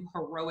new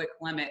heroic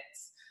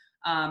limits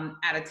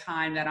at a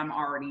time that I'm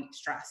already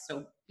stressed.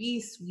 So be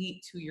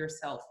sweet to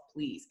yourself,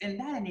 please. And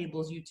that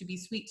enables you to be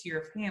sweet to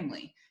your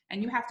family,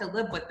 and you have to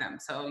live with them.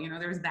 So,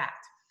 there's that.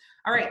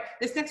 All right,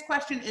 this next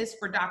question is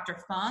for Dr.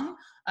 Fung.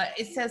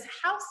 It says,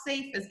 how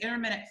safe is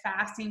intermittent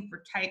fasting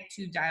for type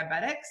 2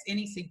 diabetics?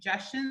 Any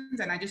suggestions?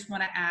 And I just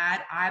want to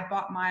add, I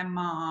bought my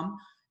mom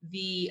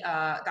the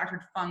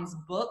Dr. Fung's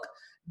book,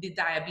 The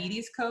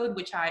Diabetes Code,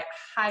 which I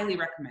highly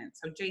recommend.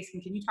 So Jason,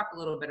 can you talk a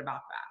little bit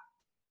about that?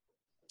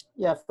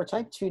 Yeah, for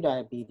type 2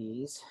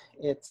 diabetes,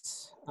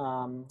 it's,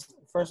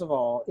 first of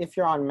all, if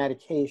you're on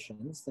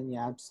medications, then you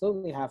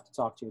absolutely have to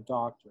talk to your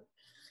doctor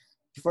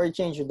before you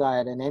change your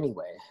diet in any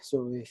way.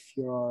 So if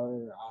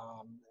you're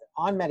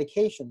on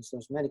medications,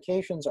 those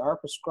medications are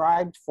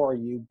prescribed for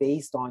you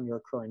based on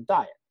your current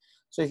diet.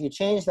 So if you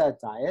change that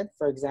diet,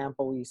 for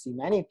example, we see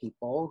many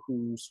people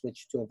who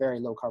switch to a very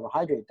low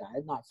carbohydrate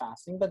diet, not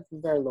fasting, but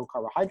a very low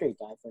carbohydrate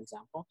diet, for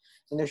example,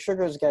 and their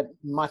sugars get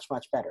much,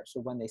 much better.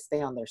 So when they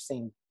stay on their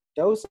same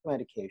dose of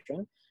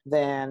medication,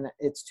 then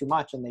it's too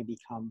much and they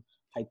become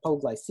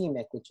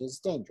hypoglycemic, which is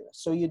dangerous.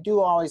 So you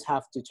do always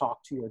have to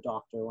talk to your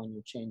doctor when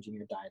you're changing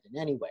your diet in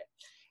any way.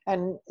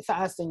 And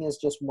fasting is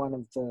just one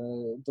of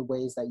the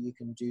ways that you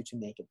can do to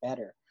make it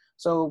better.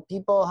 So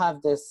people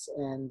have this,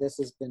 and this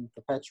has been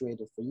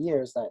perpetuated for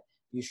years, that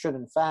you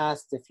shouldn't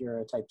fast if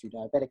you're a type 2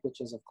 diabetic, which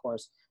is, of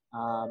course,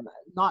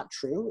 not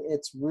true.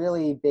 It's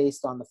really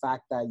based on the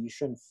fact that you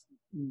shouldn't,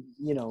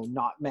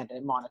 not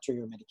monitor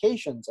your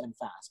medications and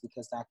fast,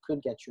 because that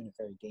could get you in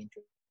a very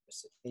dangerous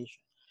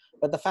situation.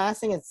 But the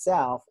fasting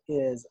itself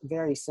is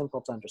very simple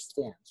to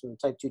understand. So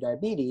type 2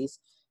 diabetes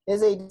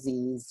is a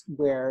disease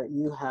where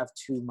you have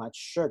too much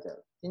sugar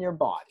in your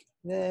body.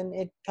 Then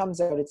it comes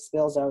out, it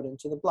spills out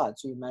into the blood.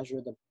 So you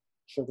measure the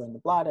sugar in the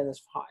blood and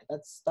it's high.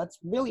 That's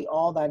really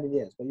all that it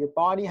is. But your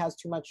body has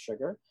too much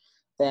sugar,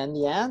 then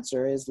the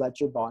answer is let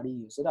your body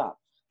use it up.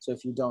 So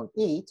if you don't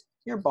eat,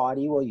 your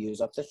body will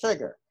use up the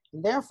sugar.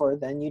 And therefore,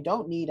 then you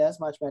don't need as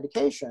much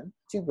medication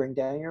to bring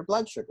down your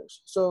blood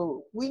sugars.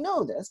 So we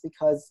know this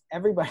because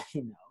everybody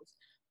knows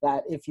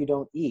that if you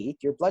don't eat,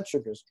 your blood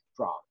sugars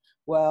drop.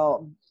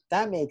 Well,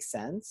 that makes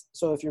sense.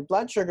 So if your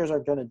blood sugars are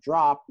going to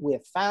drop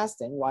with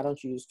fasting, why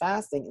don't you use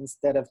fasting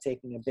instead of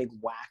taking a big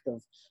whack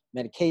of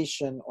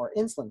medication or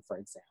insulin, for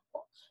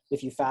example?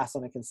 If you fast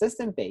on a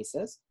consistent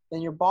basis,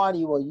 then your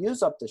body will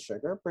use up the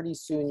sugar. Pretty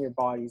soon your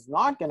body's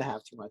not going to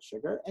have too much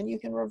sugar and you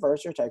can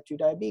reverse your type 2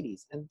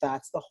 diabetes. And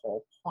that's the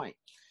whole point.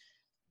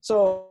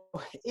 So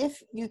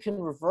if you can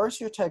reverse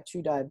your type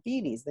 2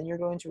 diabetes, then you're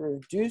going to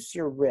reduce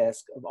your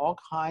risk of all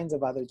kinds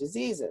of other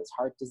diseases,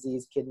 heart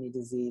disease, kidney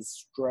disease,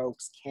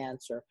 strokes,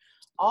 cancer,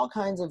 all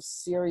kinds of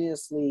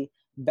seriously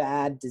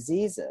bad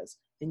diseases.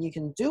 And you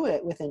can do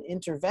it with an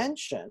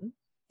intervention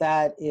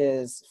that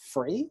is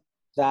free,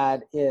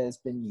 that has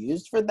been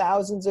used for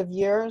thousands of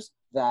years,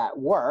 that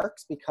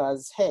works,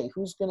 because hey,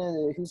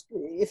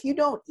 if you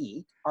don't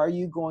eat, are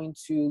you going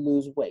to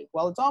lose weight?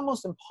 Well, it's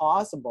almost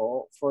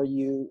impossible for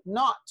you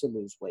not to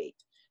lose weight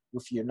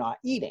if you're not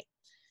eating.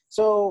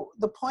 So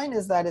the point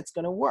is that it's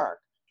going to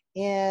work,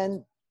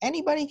 and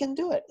anybody can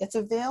do it. It's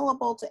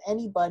available to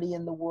anybody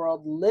in the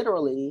world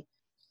literally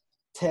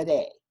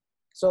today.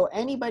 So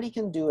anybody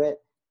can do it,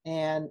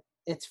 and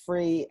it's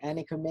free, and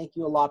it can make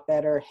you a lot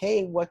better.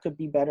 Hey, what could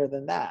be better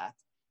than that?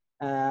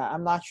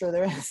 I'm not sure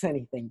there is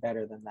anything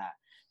better than that.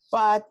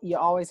 But you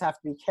always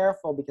have to be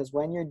careful, because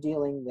when you're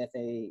dealing with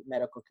a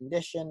medical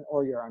condition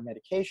or you're on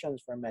medications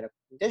for a medical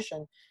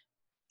condition,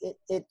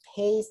 it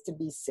pays to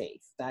be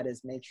safe. That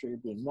is, make sure you're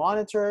being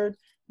monitored,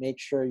 make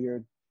sure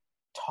you're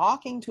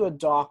talking to a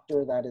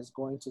doctor that is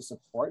going to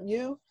support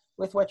you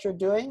with what you're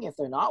doing. If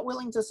they're not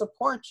willing to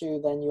support you,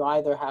 then you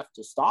either have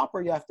to stop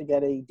or you have to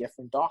get a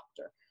different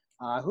doctor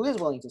who is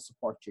willing to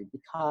support you,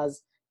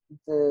 because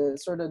the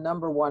sort of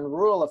number one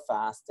rule of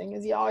fasting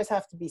is you always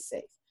have to be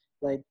safe.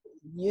 Like,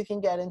 you can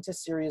get into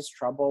serious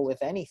trouble with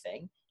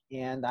anything,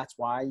 and that's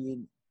why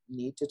you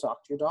need to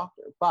talk to your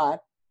doctor. But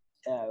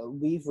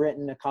we've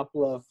written a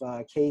couple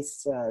of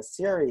case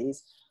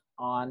series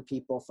on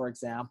people. For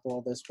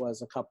example, this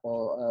was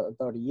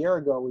about a year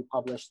ago, we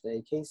published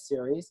a case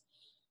series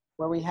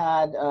where we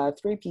had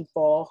 3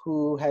 people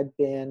who had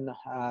been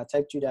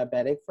type 2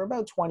 diabetic for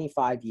about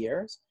 25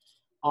 years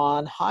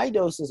on high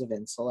doses of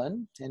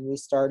insulin, and we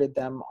started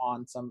them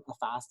on a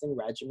fasting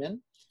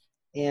regimen,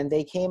 and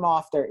they came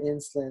off their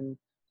insulin,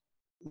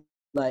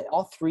 like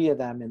all 3 of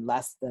them, in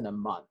less than a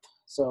month.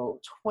 So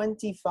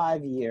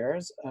 25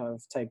 years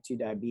of type 2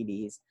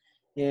 diabetes,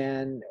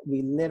 and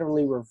we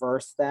literally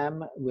reversed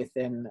them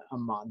within a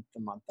month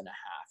and a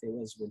half. It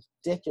was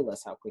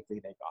ridiculous how quickly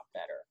they got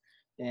better.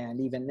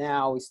 And even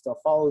now, we still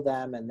follow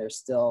them, and they're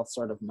still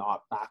sort of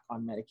not back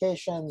on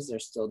medications. They're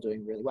still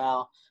doing really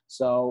well.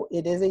 So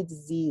it is a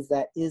disease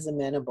that is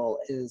amenable,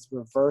 is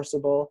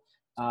reversible.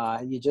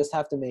 You just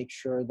have to make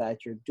sure that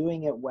you're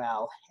doing it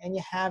well, and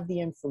you have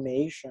the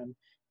information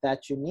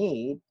that you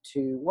need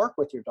to work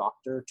with your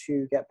doctor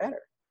to get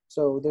better.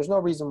 So there's no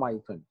reason why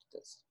you couldn't do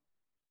this.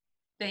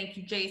 Thank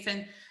you,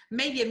 Jason.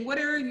 Megan,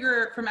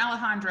 from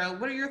Alejandro,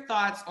 what are your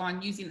thoughts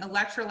on using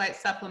electrolyte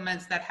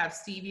supplements that have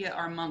stevia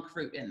or monk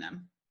fruit in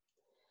them?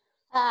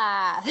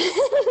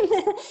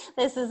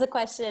 This is a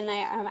question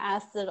I'm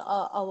asked a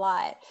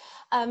lot.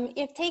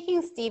 If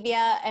taking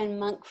stevia and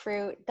monk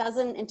fruit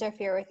doesn't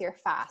interfere with your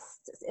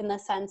fast, in the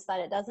sense that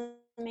it doesn't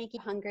make you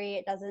hungry,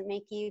 it doesn't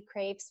make you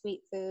crave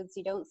sweet foods,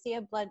 you don't see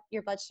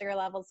your blood sugar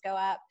levels go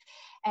up,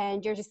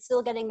 and you're just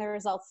still getting the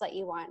results that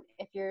you want.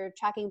 If you're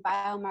tracking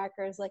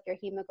biomarkers like your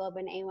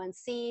hemoglobin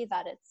A1C,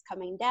 that it's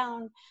coming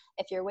down,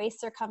 if your waist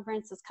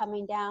circumference is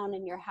coming down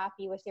and you're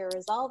happy with your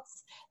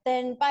results,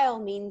 then by all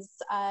means,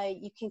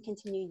 you can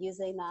continue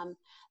using them.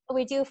 But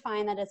we do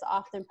find that it's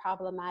often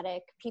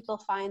problematic. People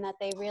find that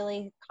they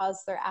really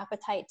cause their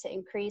appetite to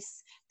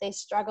increase. They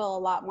struggle a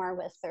lot more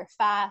with their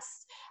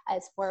fast.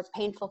 It's more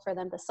painful for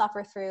them to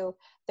suffer through.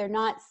 They're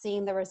not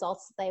seeing the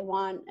results they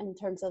want in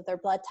terms of their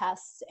blood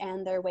tests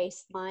and their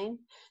waistline.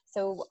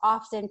 So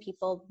often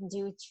people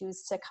do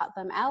choose to cut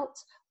them out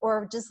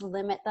or just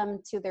limit them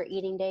to their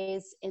eating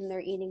days in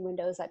their eating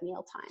windows at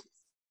meal times.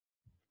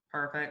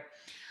 Perfect.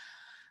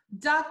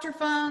 Dr.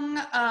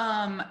 Fung,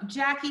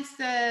 Jackie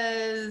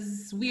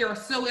says, we are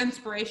so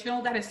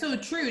inspirational. That is so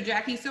true,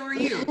 Jackie. So are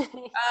you.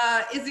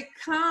 Is it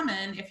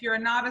common if you're a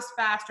novice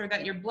faster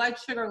that your blood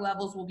sugar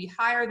levels will be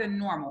higher than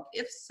normal?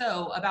 If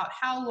so, about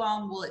how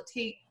long will it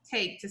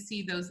take to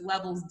see those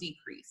levels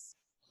decrease?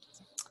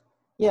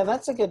 Yeah,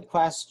 that's a good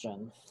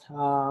question.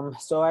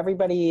 So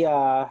everybody,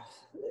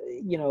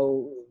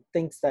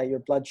 thinks that your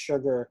blood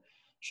sugar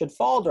should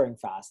fall during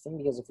fasting,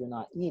 because if you're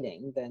not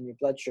eating, then your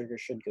blood sugar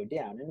should go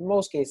down. And in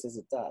most cases,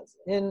 it does.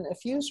 In a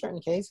few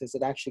certain cases,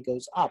 it actually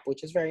goes up,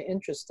 which is very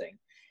interesting.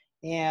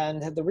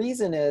 And the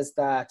reason is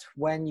that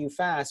when you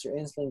fast, your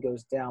insulin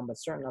goes down, but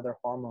certain other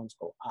hormones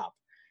go up.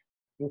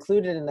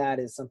 Included in that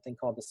is something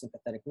called the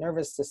sympathetic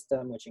nervous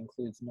system, which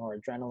includes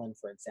noradrenaline,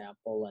 for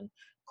example, and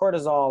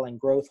cortisol and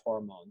growth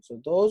hormones.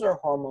 So those are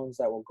hormones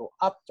that will go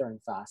up during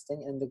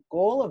fasting. And the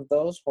goal of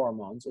those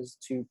hormones is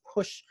to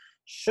push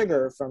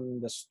sugar from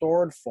the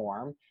stored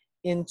form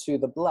into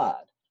the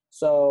blood.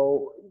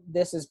 So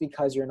this is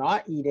because you're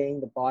not eating,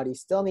 the body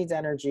still needs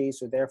energy,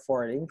 so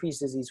therefore it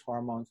increases these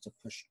hormones to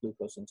push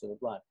glucose into the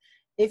blood.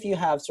 If you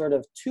have sort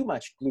of too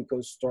much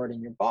glucose stored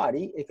in your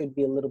body, it could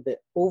be a little bit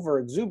over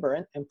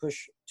exuberant and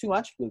push too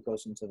much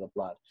glucose into the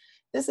blood.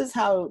 This is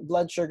how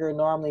blood sugar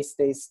normally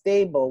stays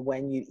stable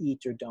when you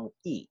eat or don't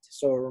eat.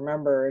 So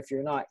remember, if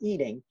you're not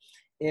eating,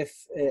 if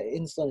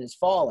insulin is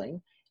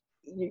falling,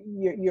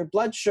 your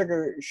blood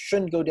sugar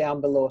shouldn't go down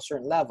below a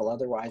certain level,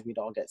 otherwise we'd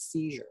all get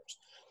seizures.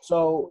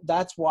 So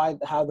that's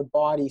how the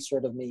body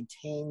sort of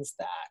maintains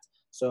that.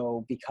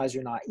 So because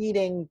you're not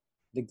eating,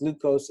 the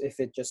glucose, if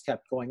it just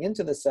kept going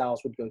into the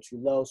cells, would go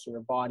too low, so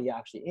your body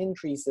actually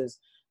increases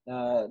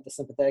the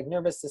sympathetic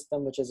nervous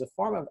system, which is a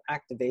form of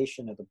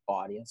activation of the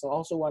body. And so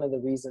also one of the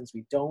reasons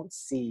we don't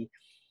see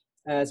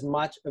as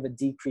much of a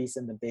decrease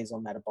in the basal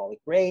metabolic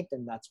rate,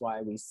 and that's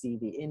why we see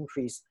the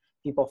increase.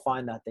 People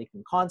find that they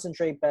can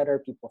concentrate better.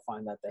 People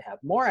find that they have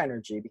more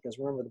energy, because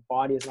remember, the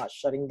body is not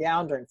shutting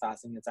down during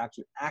fasting. It's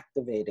actually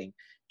activating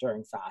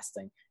during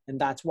fasting. And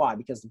that's why,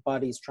 because the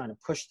body is trying to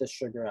push the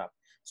sugar up.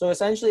 So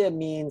essentially it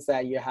means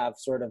that you have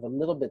sort of a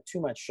little bit too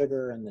much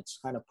sugar, and it's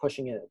kind of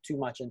pushing it too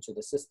much into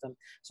the system.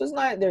 So it's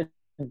not they're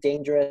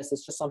dangerous.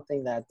 It's just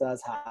something that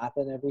does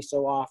happen every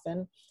so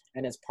often,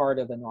 and it's part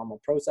of the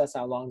normal process.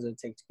 How long does it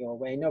take to go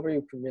away? Nobody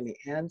can really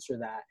answer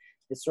that.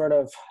 It sort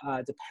of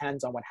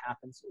depends on what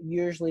happens.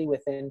 Usually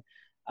within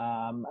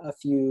a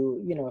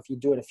few, if you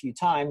do it a few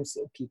times,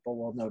 people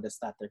will notice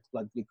that their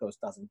blood glucose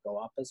doesn't go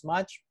up as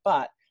much,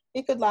 but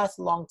it could last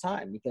a long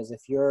time, because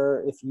if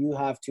you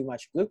have too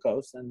much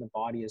glucose, then the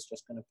body is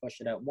just going to push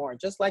it out more.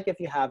 Just like if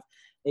you have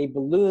a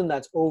balloon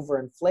that's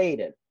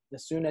overinflated,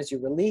 as soon as you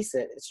release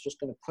it, it's just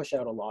going to push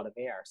out a lot of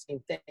air. Same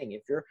thing.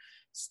 If you're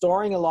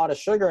storing a lot of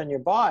sugar in your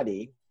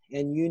body,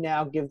 and you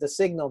now give the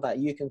signal that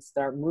you can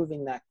start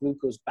moving that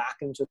glucose back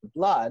into the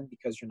blood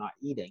because you're not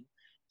eating,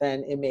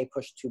 then it may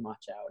push too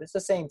much out. It's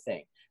the same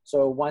thing.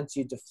 So once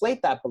you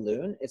deflate that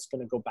balloon, it's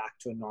going to go back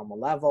to a normal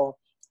level.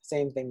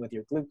 Same thing with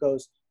your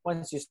glucose.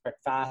 Once you start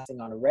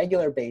fasting on a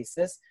regular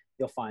basis,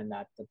 you'll find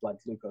that the blood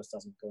glucose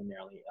doesn't go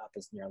nearly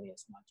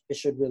as much. It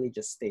should really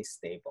just stay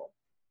stable.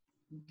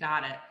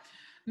 Got it.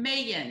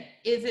 Megan,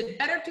 is it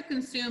better to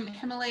consume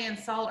Himalayan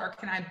salt, or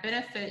can I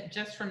benefit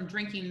just from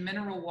drinking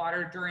mineral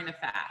water during a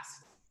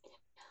fast?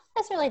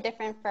 It's really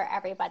different for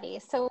everybody.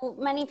 So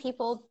many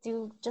people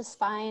do just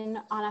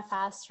fine on a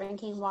fast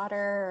drinking water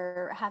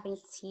or having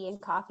tea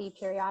and coffee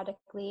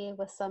periodically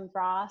with some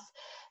broth.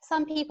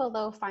 Some people,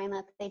 though, find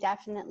that they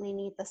definitely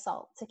need the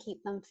salt to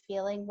keep them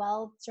feeling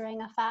well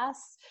during a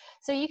fast.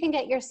 So you can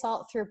get your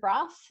salt through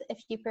broth if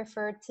you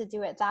prefer to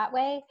do it that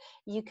way.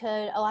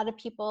 A lot of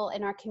people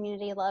in our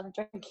community love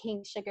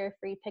drinking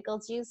sugar-free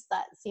pickle juice.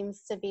 That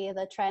seems to be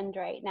the trend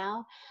right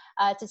now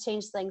to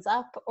change things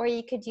up. Or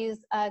you could use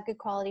good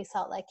quality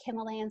salt like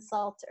Himalayan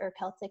salt or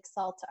Celtic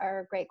salt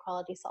are great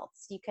quality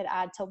salts. You could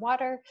add to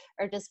water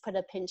or just put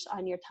a pinch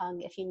on your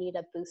tongue if you need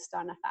a boost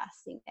on a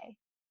fasting day.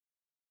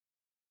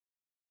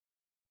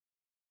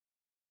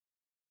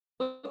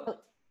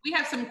 We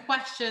have some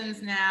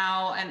questions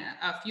now, and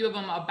a few of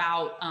them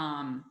about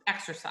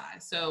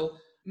exercise. So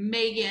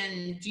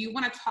Megan, do you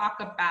want to talk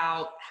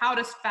about how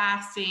does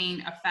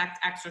fasting affect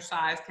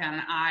exercise?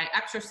 Can I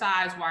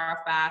exercise while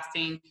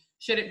fasting?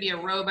 Should it be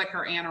aerobic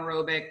or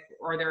anaerobic,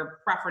 or are there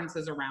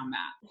preferences around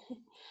that?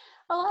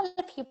 A lot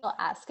of people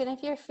ask, and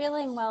if you're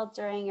feeling well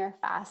during your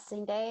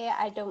fasting day,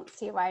 I don't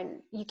see why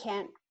you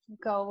can't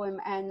go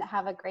and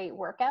have a great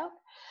workout.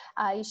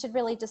 You should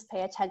really just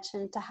pay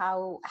attention to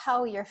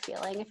how you're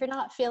feeling. If you're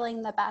not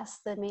feeling the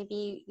best, then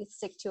maybe you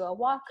stick to a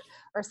walk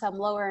or some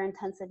lower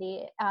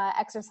intensity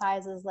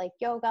exercises like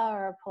yoga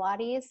or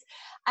Pilates.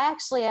 I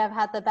actually have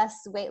had the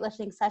best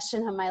weightlifting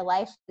session of my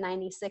life,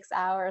 96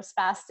 hours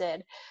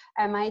fasted.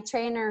 And my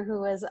trainer,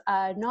 who was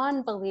a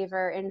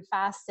non-believer in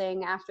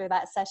fasting after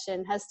that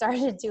session, has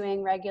started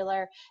doing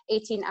regular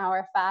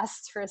 18-hour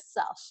fasts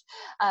herself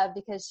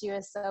because she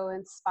was so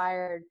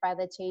inspired by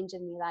the change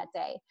in me that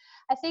day.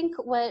 I think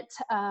what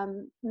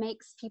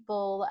makes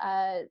people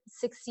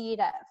succeed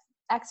at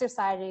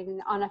exercising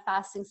on a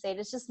fasting state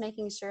is just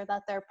making sure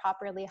that they're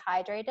properly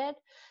hydrated.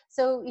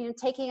 So,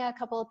 taking a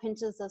couple of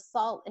pinches of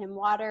salt in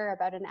water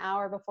about an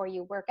hour before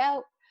you work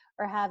out,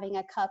 or having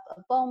a cup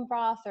of bone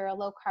broth or a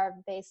low carb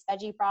based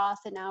veggie broth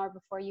an hour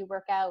before you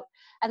work out,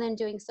 and then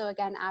doing so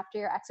again after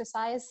your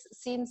exercise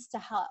seems to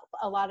help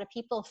a lot of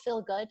people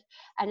feel good,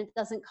 and it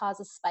doesn't cause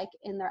a spike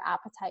in their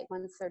appetite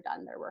once they're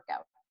done their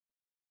workout.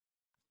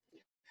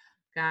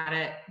 Got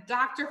it.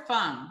 Dr.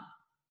 Fung,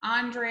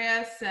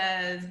 Andrea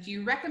says, do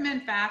you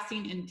recommend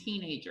fasting in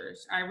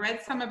teenagers? I read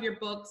some of your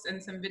books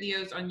and some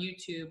videos on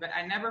YouTube, but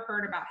I never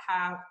heard about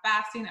how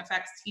fasting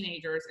affects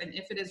teenagers and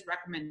if it is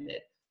recommended.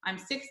 I'm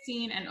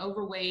 16 and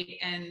overweight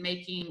and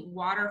making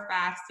water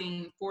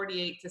fasting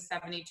 48 to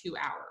 72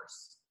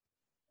 hours.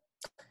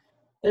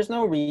 There's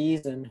no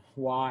reason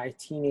why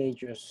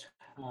teenagers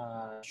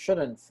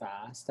shouldn't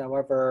fast.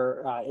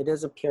 However, it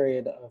is a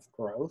period of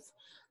growth.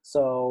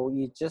 So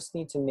you just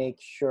need to make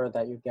sure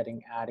that you're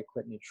getting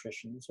adequate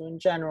nutrition. So in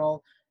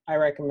general, I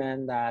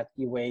recommend that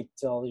you wait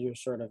till you're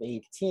sort of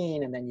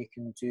 18 and then you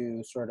can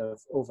do sort of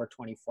over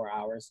 24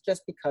 hours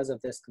just because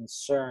of this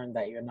concern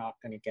that you're not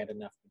going to get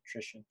enough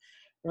nutrition.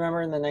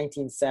 Remember in the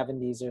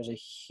 1970s, there's a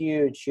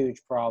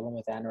huge problem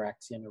with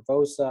anorexia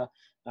nervosa.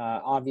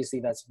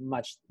 Obviously, that's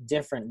much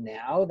different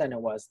now than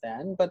it was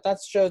then, but that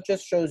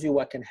just shows you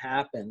what can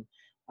happen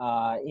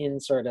in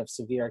sort of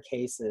severe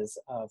cases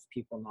of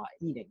people not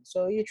eating.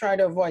 So you try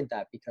to avoid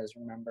that because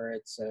remember,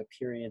 it's a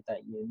period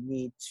that you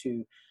need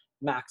to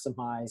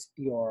maximize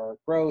your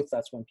growth.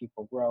 That's when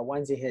people grow.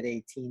 Once you hit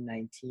 18,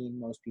 19,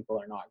 most people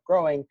are not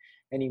growing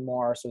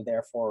anymore. So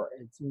therefore,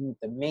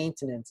 the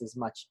maintenance is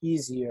much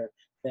easier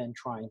than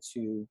trying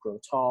to grow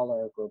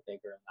taller, grow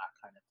bigger, and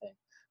that kind of thing.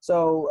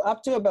 So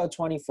up to about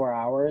 24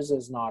 hours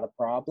is not a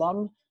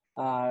problem.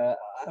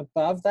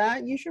 Above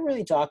that, you should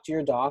really talk to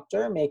your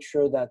doctor, make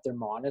sure that they're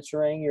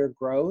monitoring your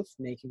growth,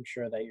 making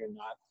sure that you're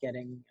not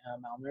getting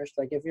malnourished.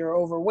 Like if you're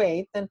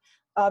overweight, then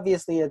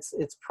obviously it's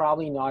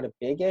probably not a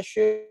big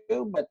issue,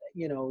 but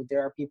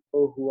there are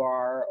people who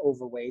are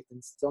overweight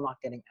and still not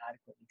getting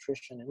adequate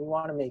nutrition. And we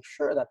want to make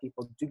sure that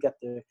people do get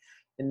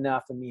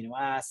enough amino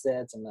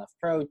acids, enough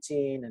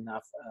protein,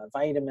 enough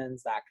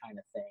vitamins, that kind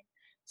of thing.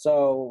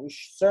 So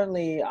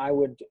certainly I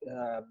would,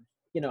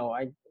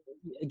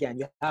 again,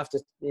 you have to,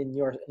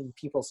 in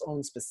people's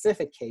own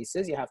specific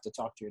cases, you have to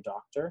talk to your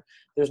doctor.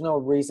 There's no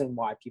reason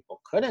why people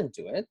couldn't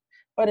do it.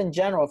 But in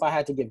general, if I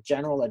had to give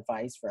general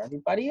advice for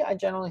everybody, I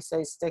generally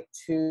say stick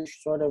to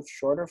sort of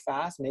shorter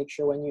fast. Make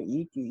sure when you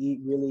eat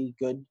really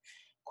good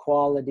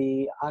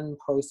quality,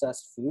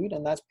 unprocessed food.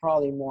 And that's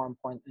probably more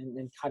important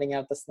in cutting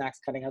out the snacks,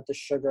 cutting out the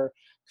sugar,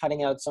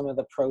 cutting out some of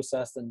the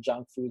processed and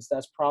junk foods.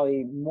 That's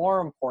probably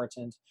more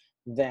important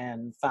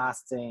than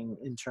fasting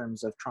in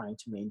terms of trying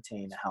to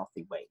maintain a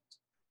healthy weight.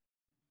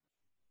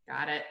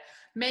 Got it.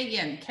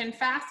 Megan, can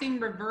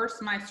fasting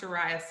reverse my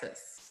psoriasis?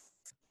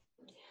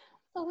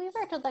 So we've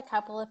worked with a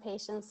couple of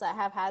patients that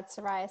have had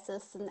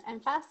psoriasis,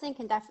 and fasting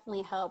can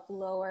definitely help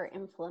lower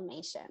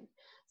inflammation.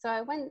 So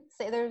I wouldn't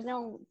say there's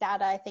no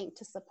data, I think,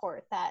 to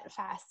support that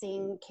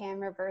fasting can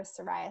reverse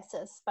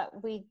psoriasis, but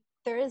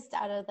there is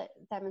data that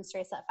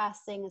demonstrates that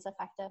fasting is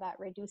effective at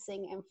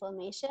reducing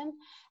inflammation.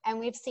 And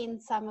we've seen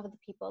some of the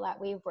people that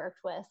we've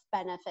worked with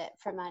benefit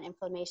from that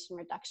inflammation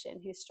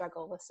reduction who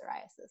struggle with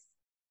psoriasis.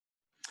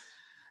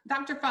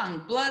 Dr. Fung,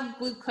 blood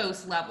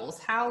glucose levels,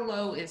 how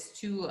low is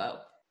too low?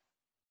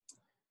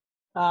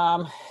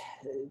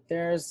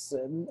 There's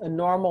a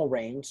normal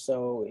range.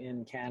 So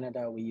in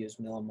Canada, we use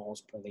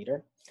millimoles per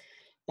liter.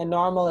 And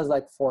normal is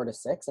like 4 to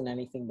 6, and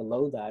anything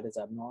below that is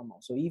abnormal.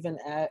 So even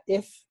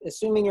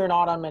assuming you're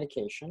not on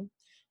medication,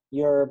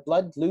 your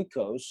blood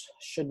glucose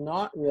should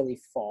not really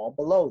fall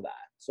below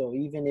that. So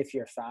even if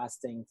you're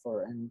fasting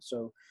for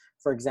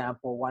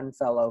example, one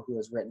fellow who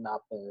has written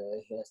up,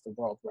 he has the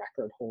world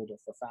record holder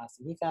for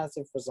fasting. He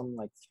fasted for something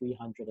like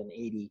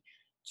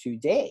 382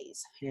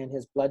 days, and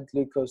his blood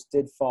glucose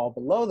did fall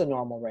below the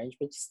normal range,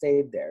 but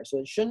stayed there. So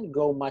it shouldn't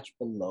go much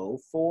below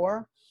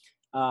 4.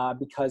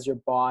 Because your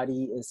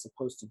body is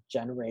supposed to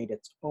generate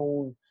its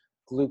own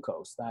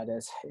glucose. That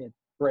is, it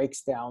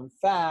breaks down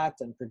fat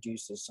and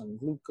produces some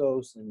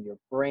glucose in your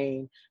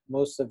brain.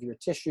 Most of your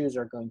tissues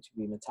are going to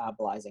be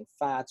metabolizing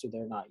fat, so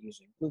they're not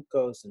using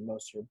glucose, and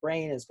most of your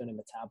brain is going to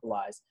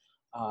metabolize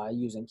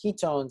using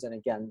ketones, and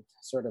again,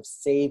 sort of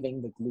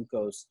saving the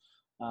glucose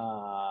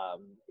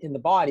in the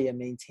body and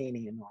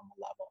maintaining a normal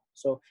level.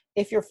 So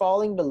if you're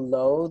falling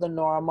below the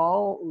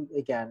normal,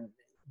 again,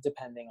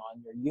 depending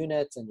on your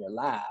units and your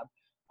lab,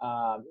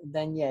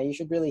 then yeah, you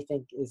should really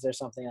think, is there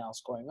something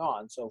else going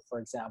on? So for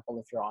example,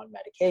 if you're on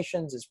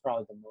medications, is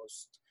probably the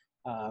most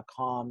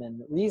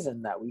common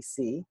reason that we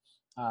see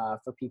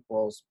for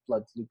people's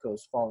blood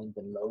glucose falling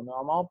below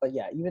normal. But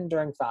yeah, even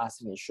during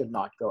fasting, it should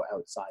not go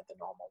outside the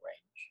normal range.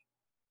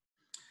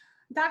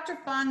 Dr.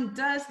 Fung,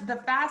 does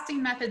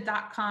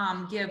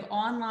thefastingmethod.com give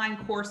online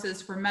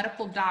courses for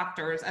medical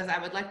doctors, as I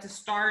would like to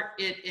start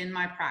it in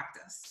my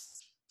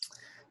practice?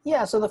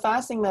 Yeah, so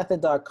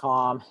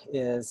thefastingmethod.com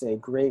is a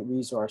great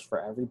resource for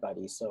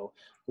everybody. So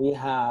we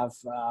have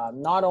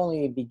not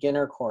only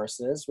beginner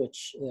courses,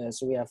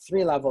 so we have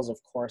 3 levels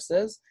of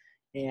courses,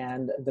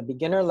 and the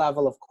beginner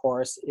level of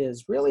course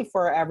is really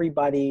for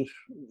everybody,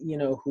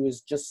 who is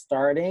just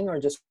starting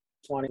or just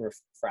wanting to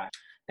refresh.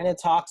 And it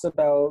talks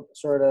about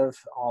sort of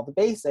all the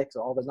basics,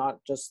 not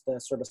just the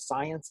sort of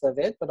science of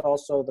it, but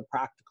also the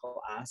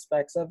practical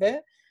aspects of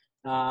it.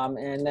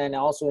 And then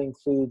also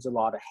includes a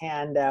lot of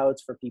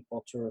handouts for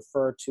people to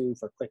refer to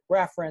for quick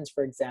reference,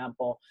 for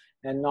example,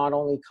 and not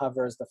only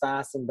covers the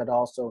fasting, but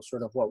also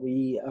sort of what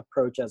we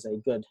approach as a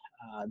good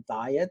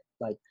diet,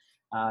 like,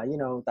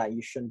 that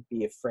you shouldn't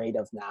be afraid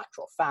of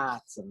natural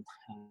fats and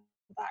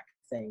that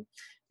thing.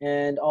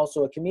 And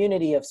also a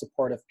community of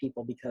supportive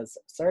people, because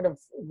sort of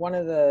one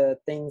of the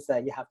things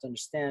that you have to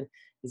understand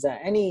is that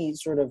any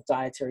sort of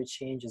dietary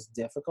change is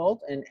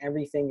difficult, and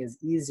everything is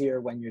easier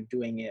when you're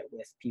doing it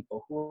with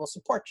people who will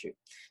support you.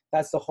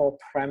 That's the whole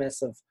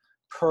premise of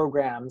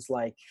programs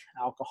like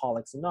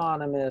Alcoholics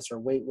Anonymous or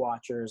Weight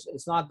Watchers.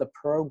 It's not the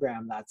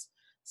program that's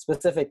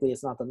specifically,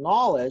 it's not the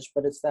knowledge,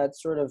 but it's that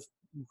sort of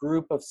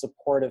group of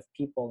supportive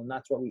people, and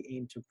that's what we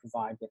aim to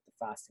provide with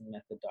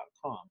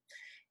thefastingmethod.com.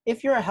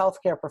 If you're a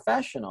healthcare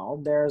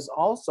professional, there's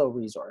also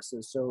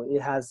resources. So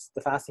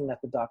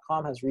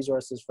thefastingmethod.com has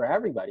resources for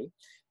everybody,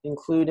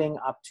 including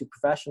up to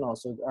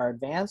professionals. So our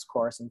advanced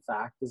course, in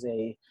fact, is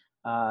a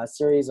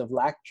series of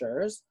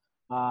lectures,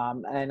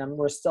 and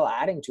we're still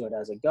adding to it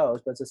as it goes,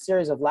 but it's a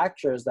series of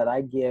lectures that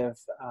I give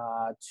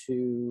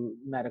to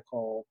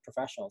medical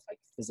professionals, like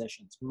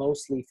physicians,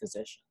 mostly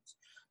physicians.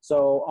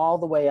 So all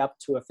the way up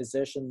to a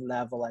physician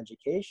level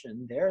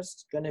education,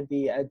 there's going to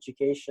be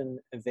education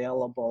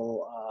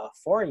available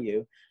for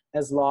you,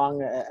 along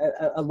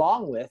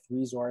with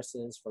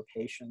resources for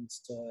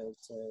patients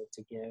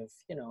to give,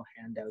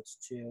 handouts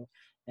to,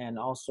 and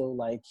also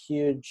like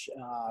huge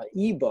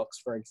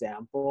ebooks. For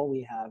example,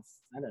 we have,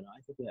 I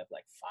think we have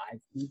like 5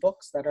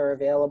 ebooks that are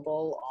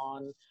available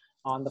on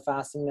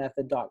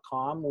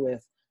thefastingmethod.com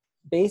with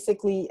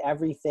basically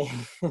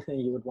everything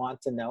you would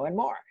want to know and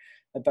more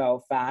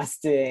about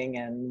fasting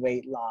and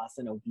weight loss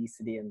and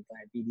obesity and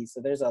diabetes.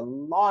 So there's a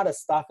lot of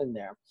stuff in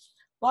there.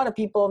 A lot of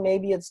people,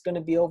 maybe it's going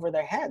to be over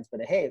their heads,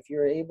 but hey, if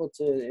you're able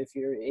to,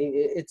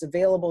 it's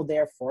available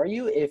there for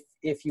you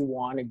if you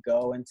want to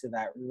go into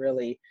that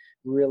really,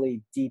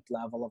 really deep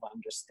level of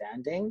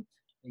understanding,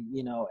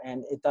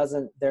 and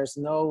there's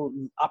no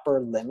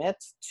upper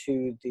limit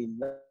to the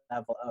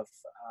level of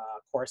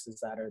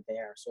courses that are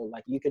there. So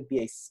like you could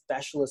be a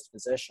specialist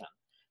physician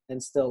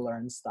and still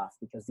learn stuff,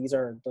 because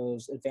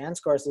those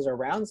advanced courses are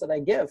rounds that I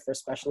give for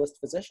specialist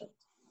physicians.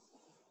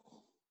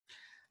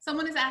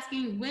 Someone is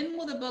asking, when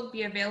will the book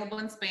be available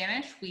in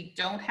Spanish? We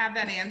don't have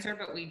that answer,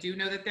 but we do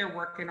know that they're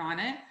working on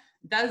it.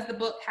 Does the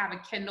book have a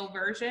Kindle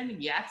version?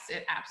 Yes,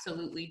 it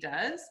absolutely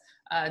does.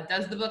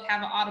 Does the book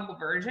have an Audible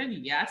version?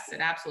 Yes, it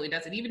absolutely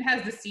does. It even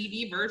has the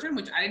CD version,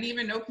 which I didn't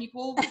even know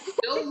people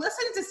still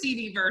listen to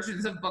CD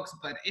versions of books,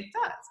 but it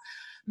does.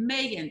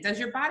 Megan, does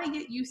your body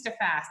get used to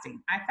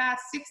fasting? I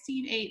fast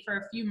 16/8 for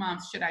a few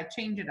months. Should I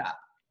change it up?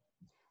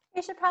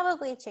 You should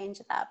probably change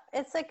it up.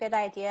 It's a good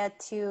idea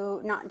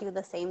to not do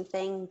the same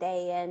thing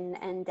day in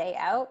and day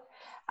out.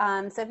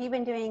 So if you've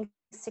been doing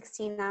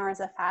 16 hours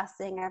of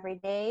fasting every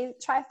day,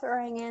 try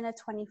throwing in a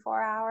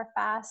 24-hour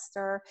fast,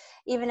 or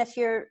even if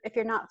you're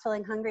not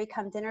feeling hungry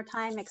come dinner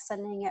time,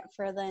 extending it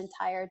for the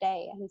entire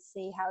day and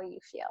see how you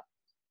feel.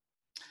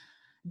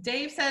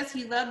 Dave says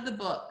he loved the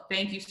book.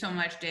 Thank you so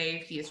much,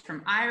 Dave. He is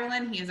from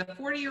Ireland. He is a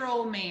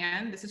 40-year-old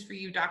man. This is for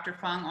you, Dr.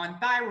 Fung, on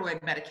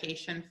thyroid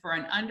medication for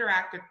an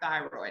underactive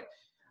thyroid.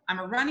 I'm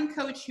a running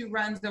coach who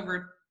runs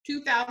over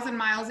 2,000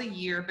 miles a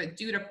year, but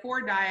due to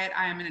poor diet,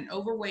 I am in an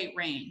overweight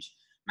range.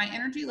 My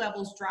energy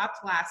levels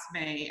dropped last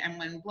May, and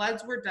when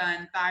bloods were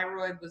done,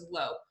 thyroid was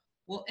low.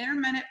 Will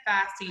intermittent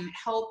fasting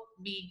help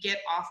me get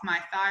off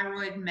my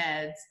thyroid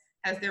meds?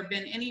 Has there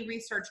been any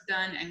research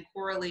done and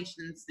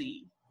correlations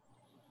seen?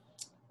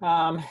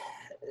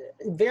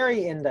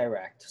 Very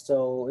indirect.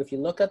 So if you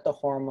look at the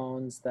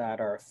hormones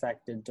that are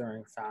affected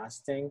during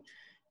fasting,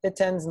 it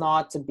tends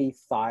not to be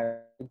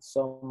thyroid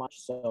so much.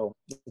 So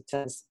it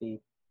tends to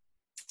be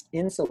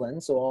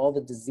insulin. So all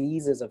the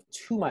diseases of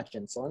too much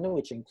insulin,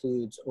 which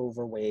includes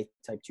overweight,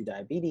 type 2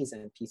 diabetes,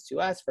 and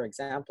PCOS, for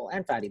example,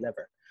 and fatty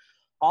liver.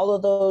 All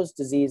of those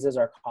diseases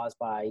are caused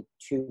by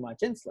too much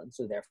insulin.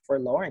 So therefore,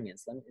 lowering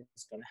insulin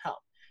is going to help.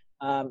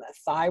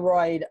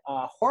 Thyroid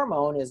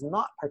hormone is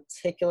not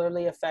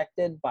particularly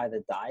affected by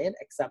the diet,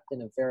 except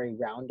in a very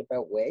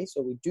roundabout way.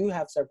 So we do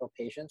have several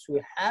patients who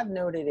have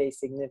noted a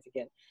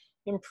significant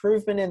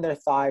improvement in their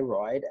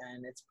thyroid,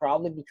 and it's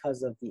probably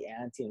because of the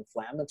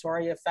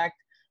anti-inflammatory effect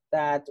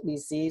that we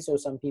see. So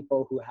some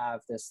people who have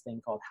this thing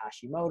called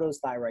Hashimoto's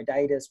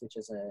thyroiditis, which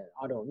is an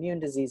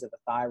autoimmune disease of the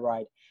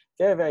thyroid,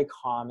 very, very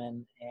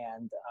common.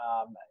 And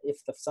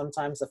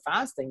sometimes the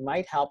fasting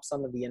might help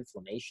some of the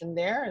inflammation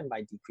there, and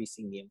by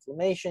decreasing the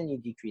inflammation, you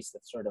decrease the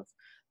sort of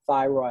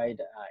thyroid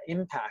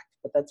impact,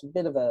 but that's a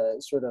bit of a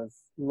sort of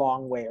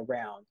long way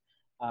around.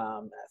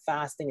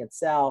 Fasting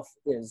itself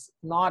is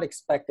not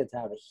expected to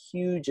have a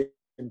huge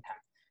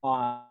impact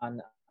on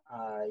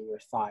your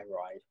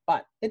thyroid,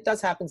 but it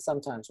does happen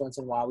sometimes. Once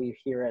in a while, we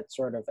hear it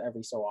sort of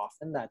every so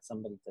often that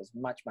somebody does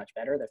much, much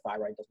better, their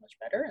thyroid does much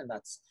better, and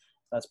that's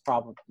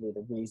probably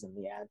the reason,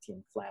 the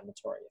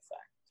anti-inflammatory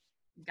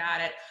effect.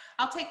 Got it.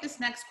 I'll take this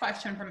next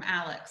question from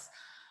Alex.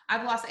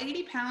 I've lost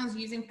 80 pounds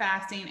using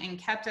fasting and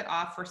kept it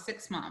off for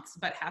 6 months,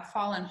 but have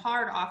fallen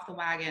hard off the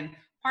wagon,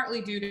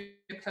 partly due to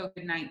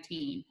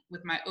COVID-19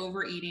 with my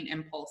overeating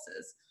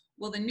impulses.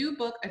 Will the new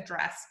book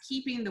address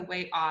keeping the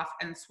weight off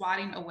and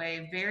swatting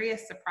away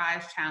various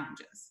surprise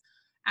challenges?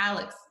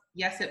 Alex,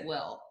 yes, it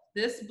will.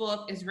 This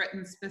book is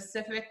written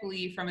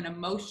specifically from an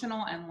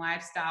emotional and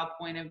lifestyle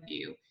point of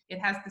view. It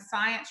has the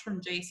science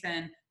from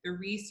Jason, the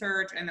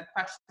research and the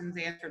questions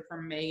answered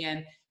from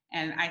Megan,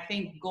 and I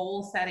think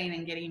goal setting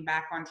and getting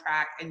back on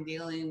track and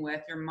dealing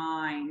with your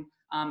mind,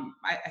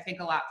 I think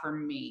a lot for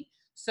me.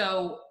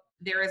 So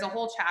there is a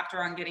whole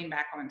chapter on getting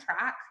back on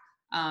track.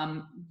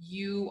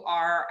 You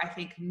are, I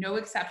think, no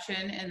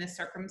exception in this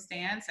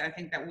circumstance. I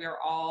think that we're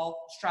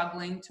all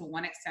struggling to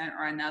one extent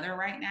or another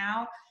right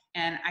now.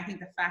 And I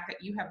think the fact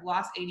that you have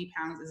lost 80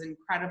 pounds is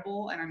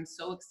incredible, and I'm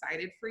so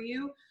excited for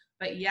you.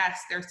 But yes,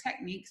 there's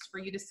techniques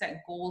for you to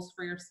set goals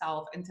for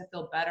yourself and to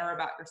feel better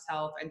about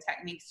yourself, and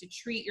techniques to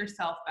treat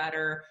yourself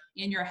better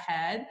in your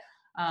head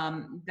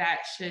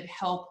that should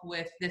help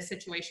with this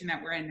situation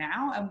that we're in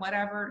now and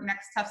whatever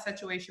next tough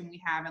situation we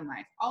have in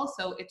life.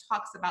 Also, it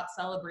talks about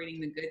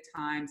celebrating the good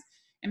times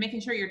and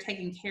making sure you're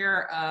taking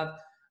care of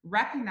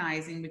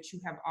recognizing what you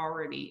have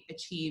already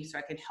achieved so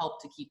I can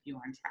help to keep you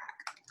on track.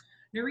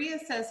 Nuria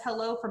says,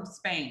 hello from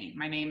Spain.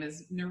 My name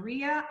is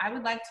Nuria. I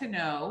would like to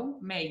know,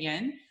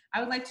 Megan, I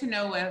would like to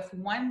know if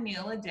one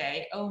meal a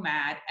day,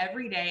 OMAD,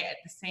 every day at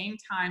the same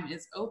time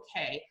is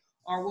okay,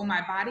 or will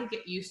my body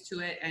get used to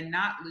it and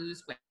not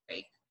lose weight?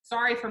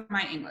 Sorry for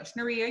my English.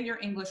 Nuria, your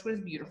English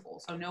was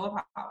beautiful, so no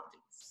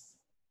apologies.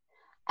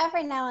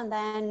 Every now and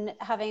then,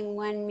 having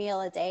one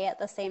meal a day at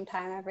the same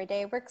time every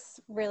day works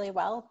really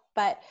well,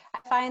 but I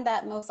find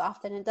that most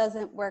often it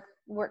doesn't work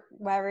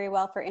very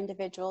well for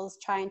individuals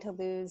trying to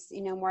lose,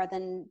 more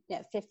than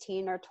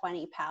 15 or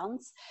 20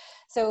 pounds.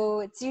 So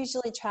it's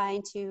usually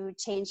trying to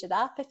change it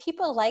up. If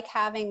people like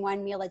having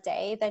one meal a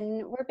day,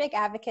 then we're big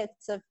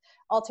advocates of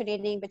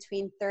alternating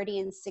between 30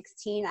 and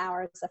 16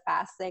 hours of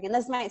fasting. And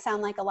this might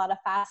sound like a lot of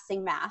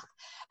fasting math.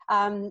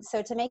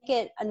 So to make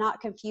it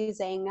not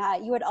confusing,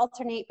 you would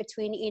alternate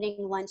between eating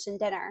lunch and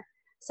dinner.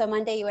 So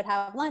Monday you would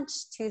have lunch,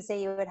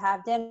 Tuesday you would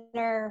have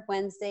dinner,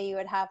 Wednesday you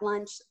would have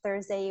lunch,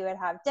 Thursday you would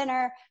have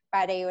dinner,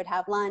 Friday you would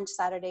have lunch,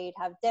 Saturday you'd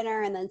have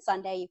dinner, and then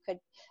Sunday you could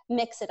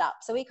mix it up.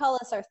 So we call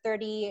this our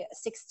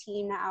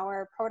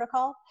 30-16-hour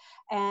protocol.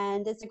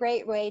 And it's a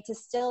great way to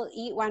still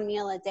eat one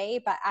meal a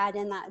day, but add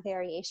in that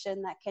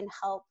variation that can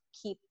help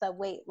keep the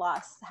weight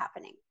loss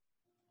happening.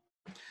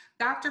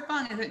 Dr.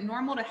 Fung, is it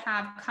normal to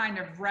have kind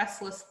of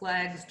restless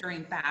legs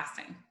during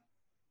fasting?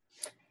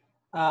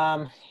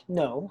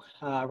 No,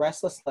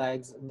 restless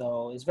legs,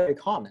 though, is very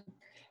common.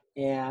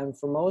 And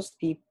for most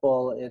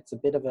people, it's a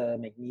bit of a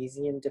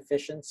magnesium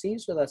deficiency.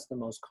 So that's the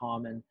most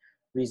common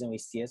reason we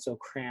see it. So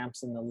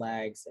cramps in the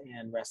legs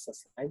and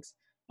restless legs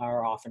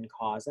are often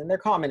caused, and they're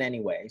common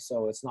anyway.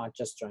 So it's not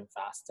just during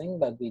fasting,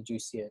 but we do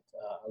see it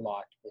a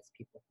lot with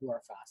people who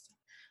are fasting.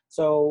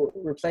 So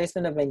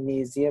replacement of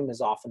magnesium is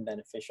often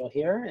beneficial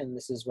here, and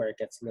this is where it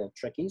gets a little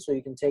tricky. So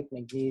you can take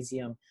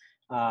magnesium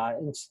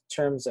in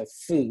terms of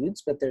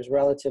foods, but there's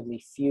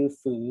relatively few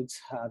foods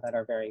that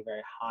are very,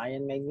 very high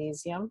in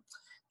magnesium.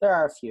 There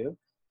are a few,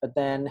 but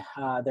then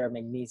there are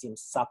magnesium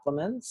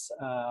supplements,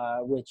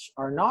 which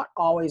are not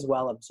always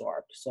well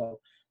absorbed. So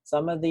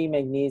some of the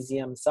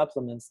magnesium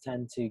supplements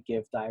tend to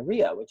give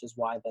diarrhea, which is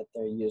why that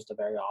they're used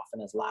very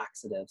often as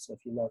laxatives. So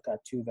if you look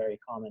at two very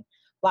common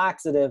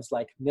laxatives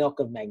like milk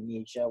of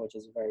magnesia, which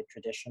is a very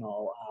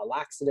traditional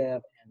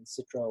laxative, and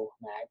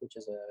Citromag, which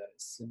is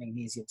a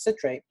magnesium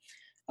citrate,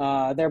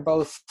 they're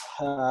both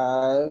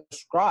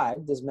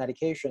prescribed as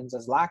medications,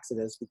 as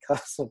laxatives,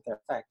 because of their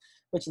effect,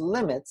 which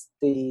limits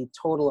the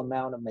total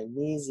amount of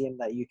magnesium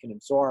that you can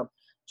absorb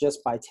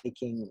just by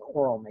taking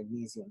oral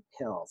magnesium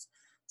pills.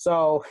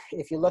 So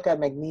if you look at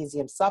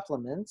magnesium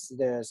supplements,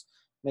 there's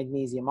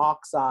magnesium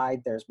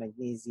oxide, there's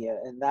magnesia,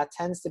 and that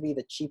tends to be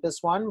the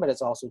cheapest one, but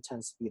it also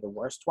tends to be the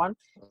worst one.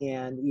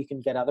 And you can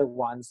get other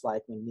ones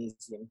like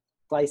magnesium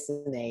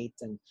glycinate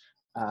and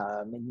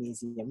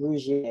magnesium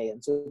rougier,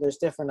 and so there's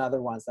different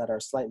other ones that are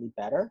slightly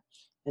better.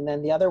 And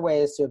then the other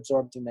way is to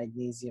absorb the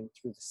magnesium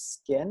through the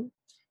skin,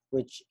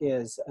 which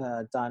is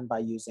done by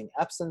using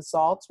Epsom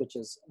salts, which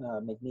is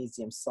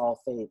magnesium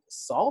sulfate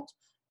salt,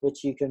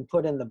 which you can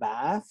put in the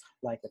bath,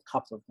 like a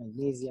cup of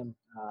magnesium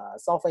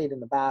sulfate in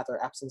the bath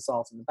or Epsom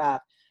salt in the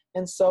bath,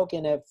 and soak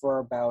in it for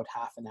about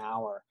half an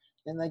hour.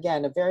 And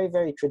again, a very,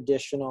 very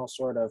traditional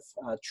sort of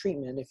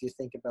treatment if you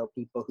think about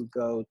people who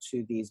go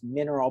to these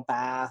mineral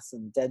baths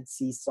and Dead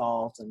Sea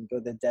salt and go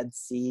to the Dead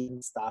Sea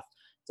and stuff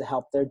to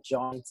help their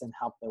joints and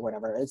help their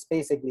whatever. It's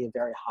basically a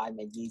very high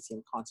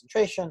magnesium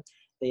concentration.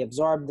 They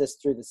absorb this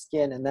through the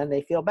skin and then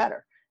they feel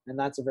better. And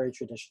that's a very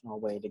traditional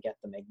way to get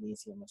the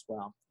magnesium as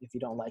well. If you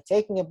don't like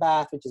taking a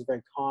bath, which is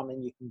very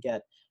common, you can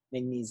get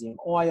magnesium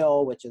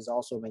oil, which is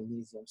also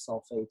magnesium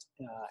sulfate,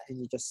 and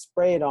you just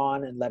spray it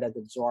on and let it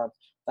absorb.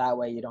 That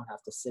way you don't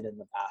have to sit in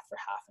the bath for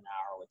half an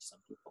hour, which some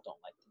people don't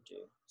like to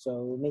do.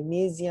 So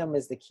magnesium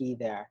is the key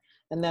there.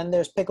 And then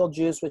there's pickle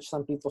juice, which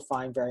some people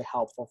find very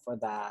helpful for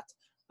that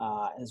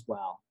as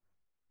well.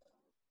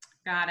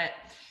 Got it.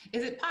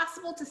 Is it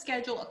possible to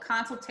schedule a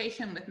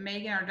consultation with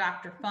Megan or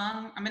Dr.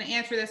 Fung? I'm going to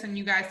answer this and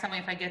you guys tell me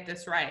if I get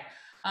this right.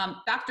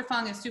 Dr.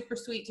 Fung is super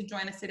sweet to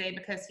join us today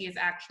because he is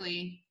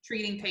actually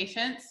treating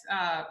patients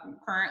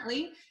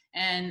currently,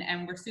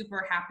 and we're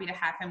super happy to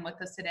have him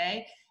with us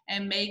today.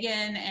 And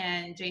Megan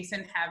and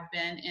Jason have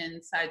been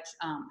in such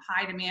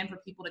high demand for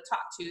people to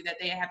talk to that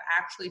they have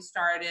actually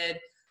started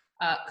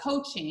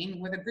coaching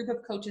with a group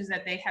of coaches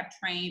that they have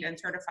trained and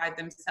certified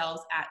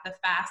themselves at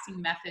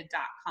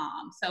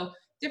thefastingmethod.com. So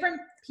different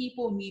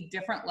people need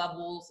different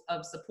levels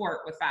of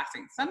support with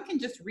fasting. Some can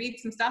just read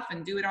some stuff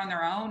and do it on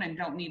their own and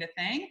don't need a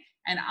thing.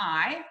 And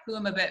I, who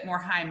am a bit more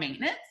high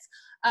maintenance,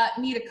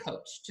 need a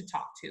coach to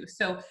talk to.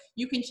 So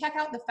you can check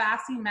out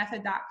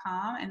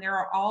thefastingmethod.com, and there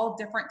are all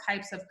different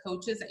types of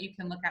coaches that you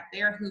can look at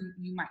there who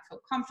you might feel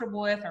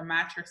comfortable with or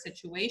match your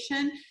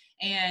situation.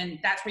 And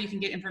that's where you can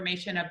get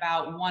information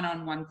about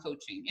one-on-one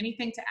coaching.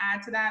 Anything to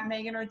add to that,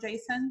 Megan or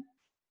Jason?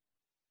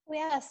 We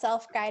have a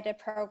self-guided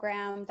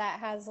program that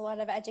has a lot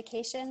of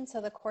education.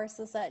 So the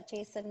courses that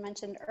Jason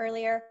mentioned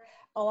earlier,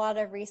 a lot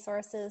of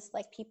resources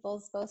like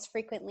people's most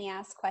frequently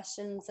asked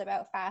questions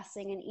about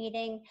fasting and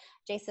eating.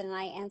 Jason and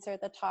I answer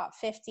the top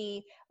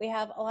 50. We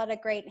have a lot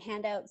of great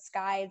handouts,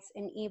 guides,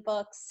 and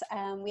ebooks.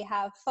 We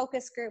have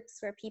focus groups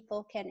where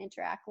people can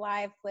interact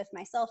live with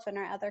myself and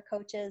our other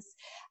coaches.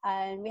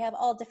 And we have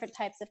all different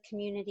types of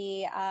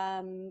community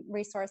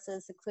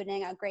resources,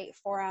 including a great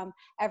forum.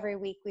 Every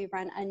week we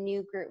run a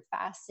new group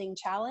fasting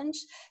challenge.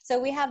 So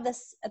we have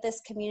this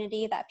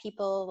community that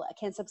people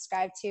can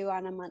subscribe to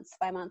on a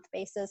month-by-month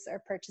basis or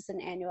purchase an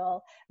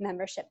annual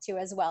membership to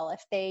as well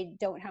if they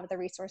don't have the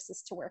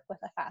resources to work with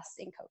a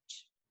fasting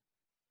coach.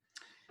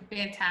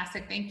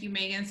 Fantastic. Thank you,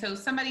 Megan. So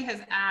somebody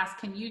has asked,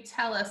 can you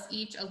tell us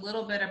each a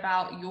little bit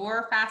about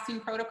your fasting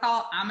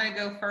protocol? I'm going to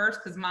go first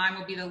because mine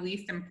will be the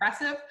least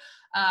impressive.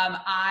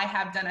 I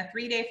have done a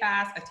 3-day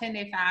fast, a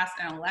 10-day fast,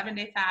 and an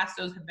 11-day fast.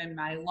 Those have been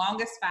my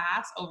longest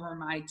fasts over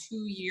my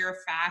 2-year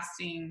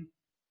fasting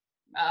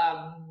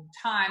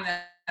time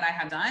that I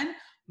have done.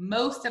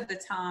 Most of the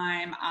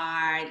time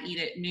I eat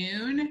at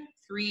noon,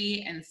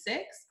 3 and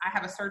 6. I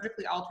have a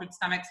surgically altered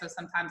stomach, so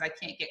sometimes I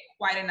can't get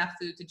quite enough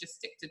food to just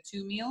stick to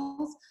 2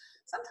 meals.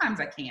 Sometimes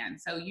I can.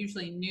 So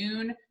usually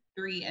noon,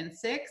 3 and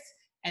 6.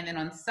 And then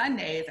on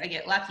Sundays, I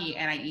get lucky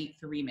and I eat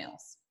 3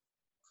 meals.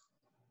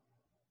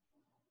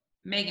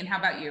 Megan, how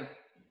about you?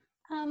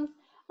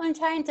 I'm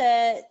trying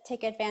to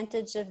take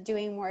advantage of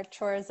doing more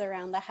chores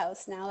around the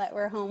house now that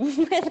we're home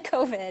with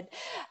COVID.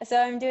 So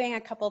I'm doing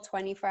a couple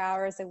 24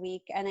 hours a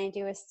week, and I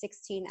do a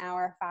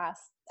 16-hour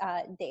fast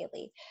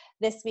daily.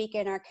 This week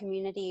in our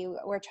community,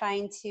 we're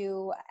trying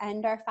to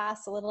end our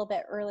fast a little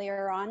bit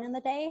earlier on in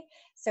the day.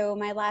 So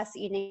my last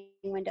eating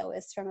window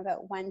is from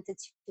about 1 to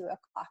 2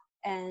 o'clock.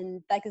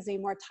 And that gives me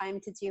more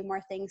time to do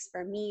more things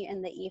for me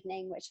in the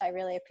evening, which I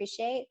really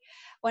appreciate.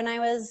 When I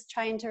was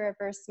trying to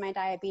reverse my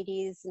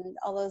diabetes and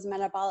all those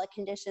metabolic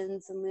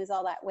conditions and lose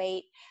all that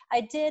weight,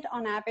 I did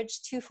on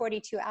average 2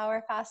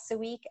 42-hour fasts a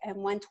week and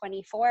 1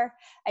 24.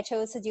 I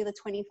chose to do the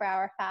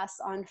 24-hour fast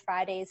on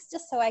Fridays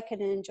just so I could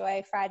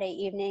enjoy Friday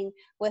evening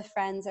with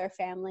friends or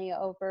family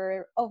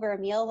over a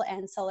meal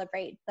and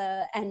celebrate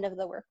the end of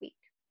the work week.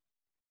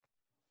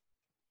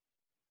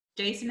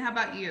 Jason, how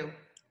about you?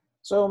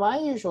 So my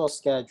usual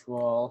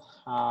schedule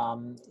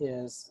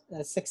is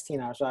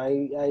 16 hours. So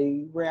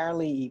I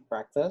rarely eat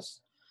breakfast.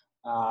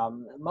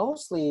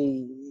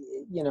 Mostly,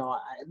 you know,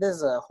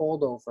 there's a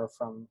holdover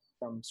from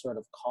sort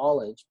of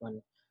college when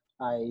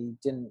I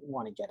didn't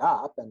want to get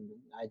up and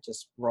I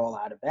just roll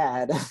out of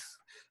bed,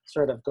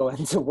 sort of go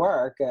into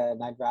work,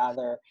 and I'd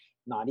rather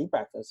not eat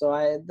breakfast. So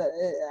I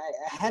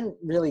hadn't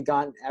really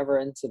gotten ever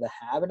into the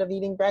habit of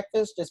eating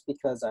breakfast just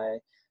because I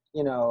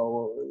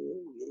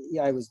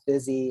was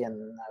busy and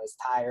I was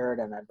tired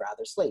and I'd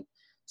rather sleep.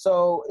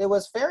 So it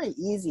was very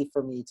easy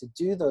for me to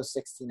do those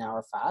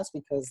 16-hour fasts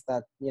because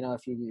that, you know,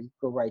 if you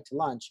go right to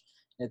lunch,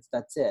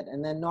 that's it.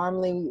 And then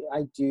normally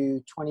I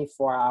do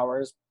 24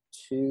 hours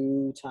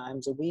 2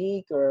 times a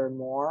week or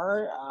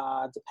more,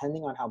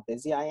 depending on how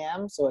busy I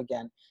am. So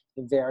again,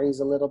 it varies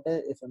a little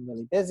bit. If I'm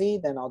really busy,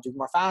 then I'll do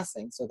more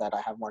fasting so that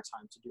I have more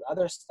time to do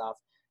other stuff.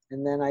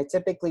 And then I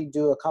typically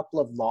do a couple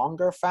of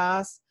longer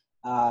fasts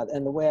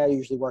And the way I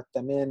usually work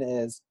them in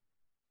is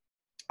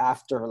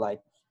after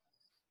like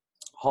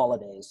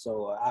holidays.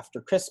 So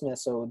after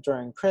Christmas, so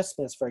during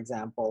Christmas, for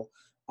example,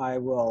 I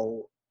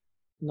will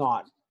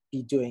not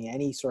be doing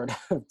any sort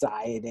of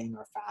dieting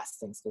or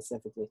fasting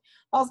specifically.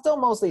 I'll still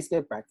mostly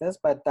skip breakfast,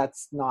 but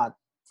that's not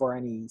for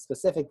any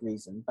specific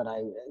reason. But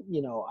I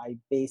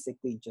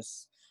basically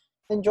just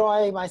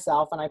enjoy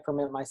myself, and I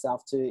permit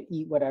myself to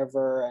eat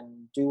whatever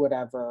and do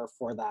whatever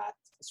for that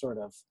sort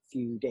of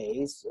few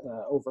days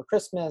over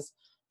Christmas.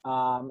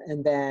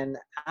 And then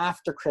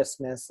after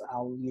Christmas,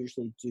 I'll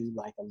usually do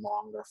like a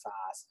longer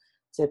fast,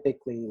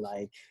 typically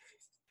like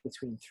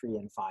between 3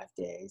 and 5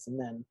 days. And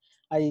then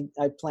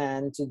I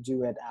plan to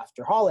do it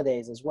after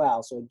holidays as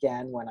well. So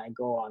again, when I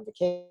go on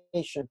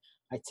vacation,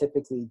 I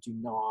typically do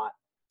not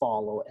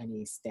follow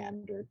any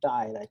standard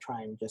diet. I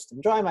try and just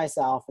enjoy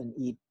myself and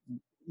eat,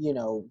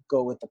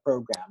 go with the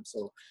program.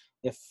 So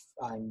if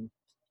I'm,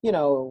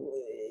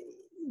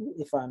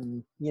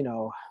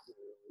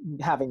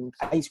 having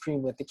ice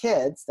cream with the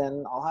kids,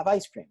 then I'll have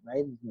ice cream,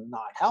 right?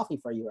 Not healthy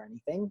for you or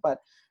anything, but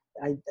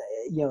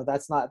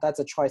that's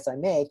a choice I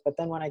make. But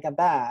then when I get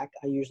back,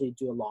 I usually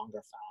do a longer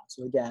fast.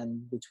 So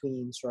again,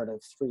 between sort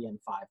of 3 and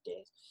 5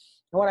 days.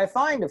 And what I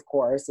find, of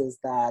course, is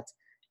that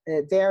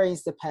it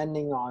varies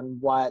depending on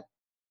what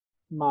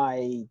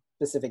my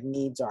specific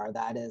needs are.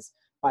 That is,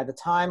 by the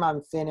time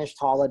I'm finished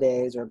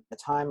holidays, or by the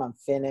time I'm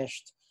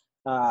finished,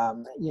 a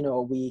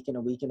week and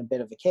a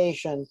bit of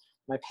vacation,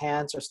 my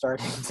pants are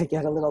starting to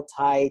get a little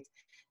tight.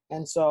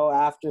 And so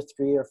after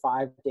 3 or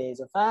 5 days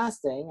of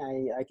fasting,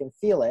 I can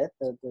feel it.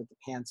 The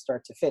pants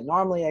start to fit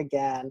normally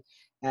again,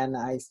 and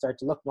I start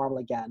to look normal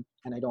again,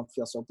 and I don't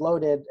feel so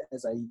bloated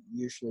as I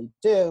usually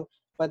do.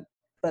 But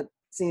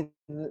see,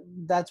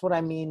 that's what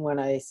I mean when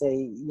I say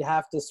you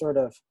have to sort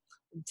of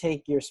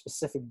take your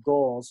specific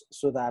goals,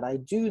 so that I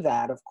do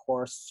that, of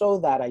course, so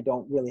that I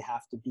don't really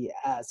have to be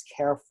as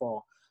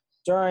careful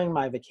during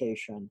my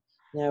vacation.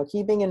 Now,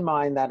 keeping in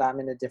mind that I'm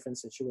in a different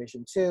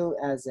situation too,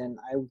 as in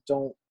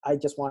I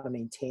just want to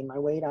maintain my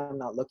weight. I'm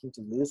not looking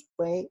to lose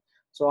weight.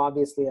 So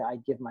obviously I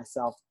give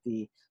myself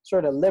the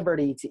sort of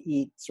liberty to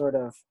eat sort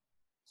of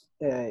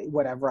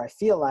whatever I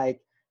feel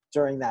like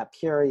during that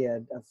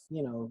period of,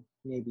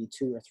 maybe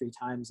 2 or 3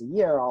 times a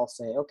year. I'll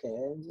say, okay,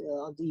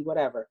 I'll eat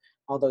whatever.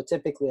 Although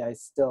typically I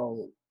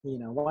still,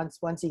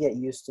 once you get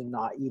used to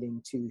not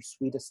eating too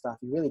sweet of stuff,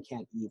 you really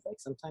can't eat. Like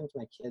sometimes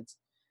my kids,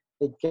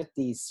 they get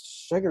these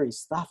sugary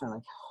stuff, and I'm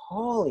like,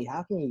 holy,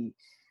 how can you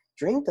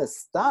drink this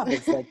stuff?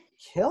 It's like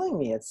killing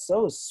me. It's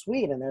so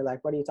sweet. And they're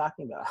like, what are you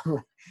talking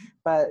about?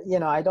 But,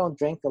 I don't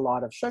drink a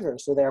lot of sugar,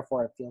 so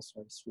therefore it feels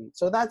sort of sweet.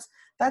 So that's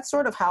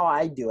sort of how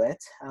I do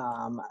it.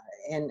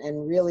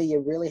 And really, you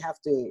really have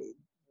to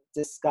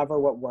discover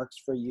what works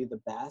for you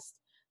the best.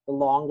 The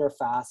longer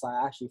fasts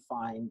I actually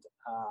find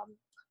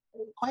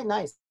quite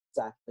nice,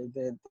 exactly.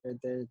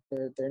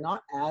 They're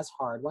not as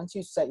hard. Once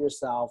you set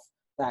yourself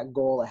that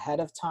goal ahead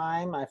of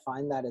time, I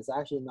find that it's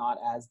actually not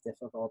as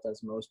difficult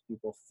as most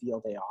people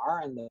feel they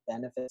are. And the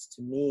benefits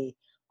to me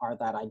are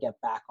that I get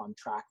back on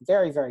track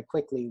very, very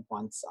quickly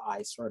once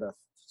I sort of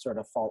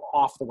fall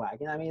off the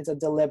wagon. I mean, it's a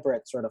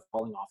deliberate sort of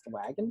falling off the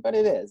wagon, but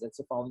it's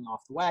a falling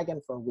off the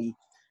wagon for a week,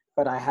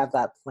 but I have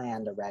that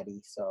planned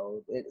already.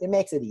 So it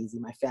makes it easy.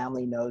 My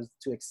family knows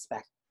to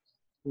expect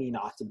me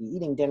not to be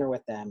eating dinner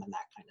with them and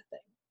that kind of thing.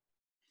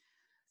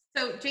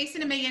 So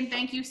Jason and Megan,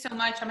 thank you so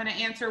much. I'm going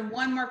to answer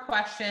one more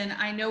question.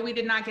 I know we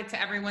did not get to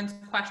everyone's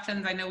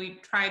questions. I know we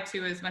tried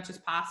to as much as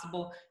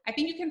possible. I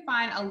think you can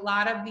find a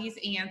lot of these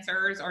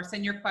answers, or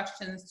send your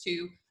questions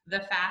to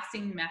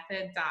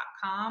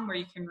thefastingmethod.com, where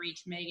you can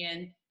reach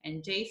Megan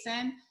and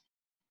Jason,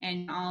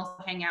 and also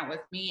hang out with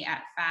me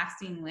at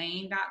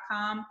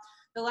fastinglane.com.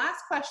 The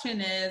last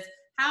question is,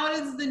 how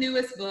does the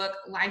newest book,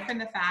 Life in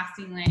the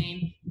Fasting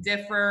Lane,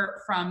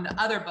 differ from the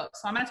other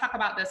books? So I'm going to talk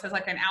about this as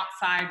like an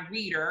outside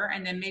reader,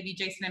 and then maybe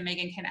Jason and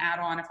Megan can add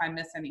on if I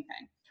miss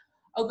anything.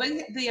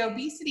 The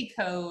obesity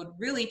code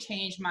really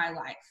changed my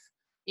life.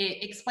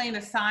 It explained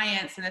the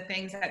science and the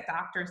things that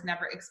doctors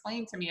never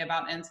explained to me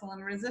about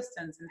insulin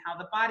resistance and how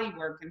the body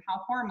worked and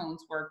how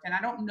hormones worked. And I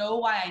don't know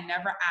why I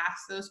never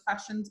asked those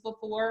questions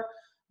before,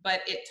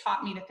 but it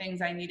taught me the things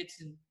I needed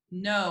to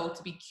know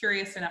to be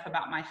curious enough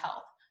about my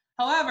health.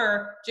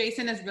 However,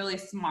 Jason is really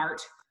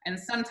smart, and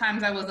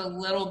sometimes I was a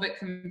little bit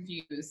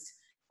confused,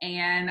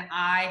 and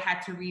I had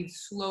to read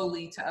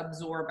slowly to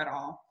absorb it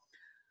all.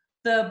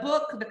 The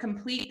book, The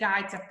Complete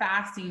Guide to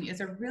Fasting, is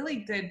a really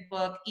good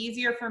book,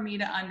 easier for me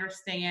to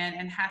understand,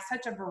 and has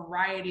such a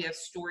variety of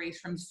stories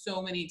from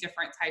so many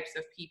different types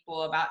of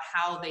people about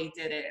how they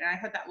did it. And I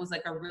thought that was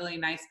like a really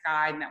nice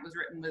guide, and that was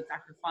written with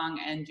Dr.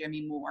 Fung and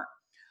Jimmy Moore.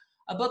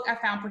 A book I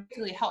found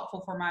particularly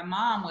helpful for my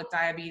mom with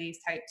diabetes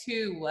type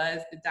 2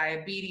 was The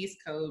Diabetes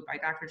Code by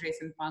Dr.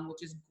 Jason Fung,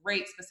 which is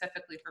great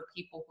specifically for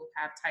people who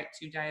have type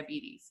 2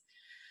 diabetes.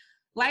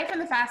 Life in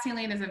the Fasting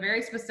Lane is a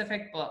very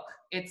specific book.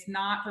 It's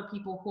not for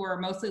people who are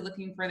mostly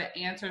looking for the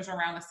answers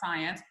around the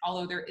science,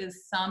 although there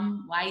is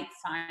some light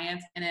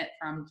science in it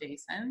from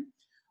Jason.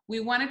 we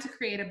wanted to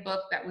create a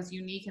book that was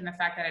unique in the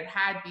fact that it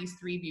had these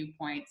three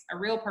viewpoints: a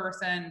real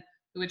person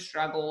who had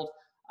struggled,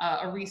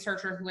 a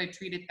researcher who had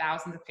treated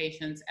thousands of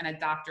patients, and a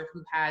doctor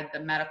who had the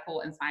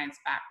medical and science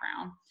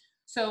background.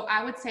 So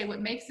I would say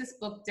what makes this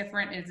book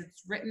different is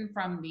it's written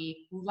from the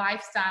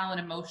lifestyle and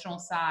emotional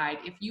side.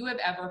 If you have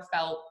ever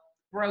felt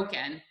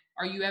broken,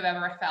 or you have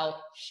ever felt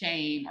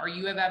shame, or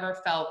you have ever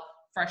felt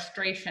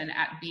frustration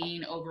at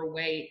being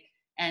overweight,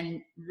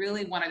 and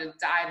really wanted to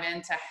dive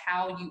into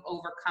how you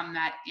overcome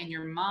that in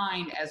your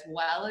mind as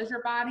well as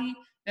your body,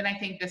 then I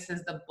think this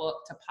is the book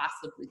to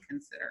possibly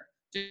consider.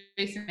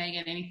 Jason,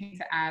 Megan, anything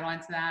to add on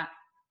to that?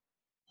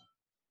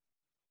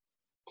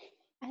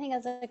 I think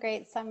that's a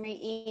great summary,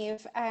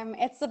 Eve.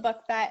 It's the book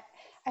that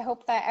I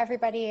hope that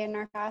everybody in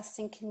our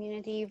fasting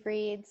community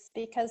reads,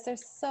 because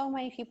there's so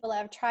many people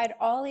that have tried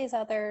all these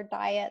other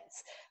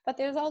diets, but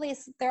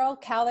they're all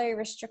calorie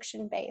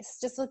restriction based,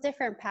 just with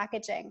different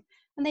packaging,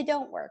 and they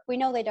don't work. We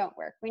know they don't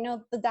work. We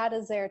know the data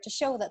is there to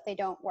show that they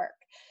don't work.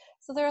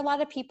 So there are a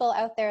lot of people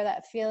out there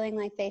that feeling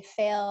like they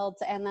failed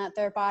and that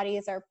their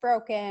bodies are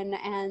broken,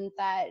 and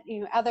that, you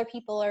know, other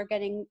people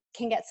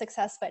can get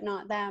success but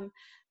not them.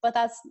 But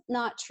that's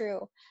not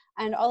true.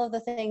 And all of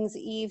the things,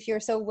 Eve, you're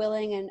so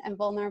willing and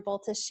vulnerable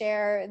to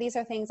share, these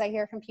are things I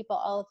hear from people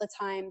all of the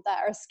time that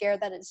are scared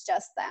that it's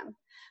just them.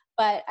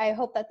 But I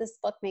hope that this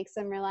book makes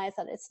them realize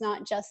that it's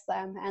not just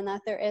them, and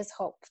that there is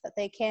hope, that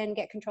they can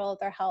get control of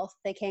their health,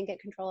 they can get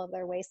control of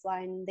their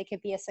waistline, they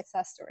could be a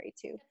success story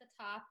too. At the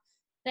top.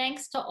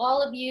 Thanks to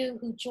all of you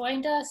who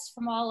joined us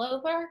from all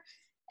over,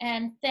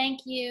 and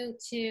thank you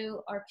to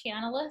our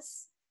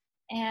panelists.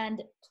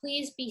 And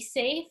please be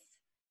safe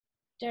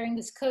during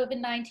this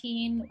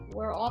COVID-19.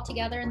 We're all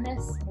together in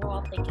this. We're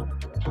all thinking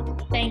of you.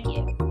 Thank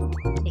you.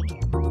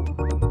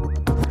 Take care.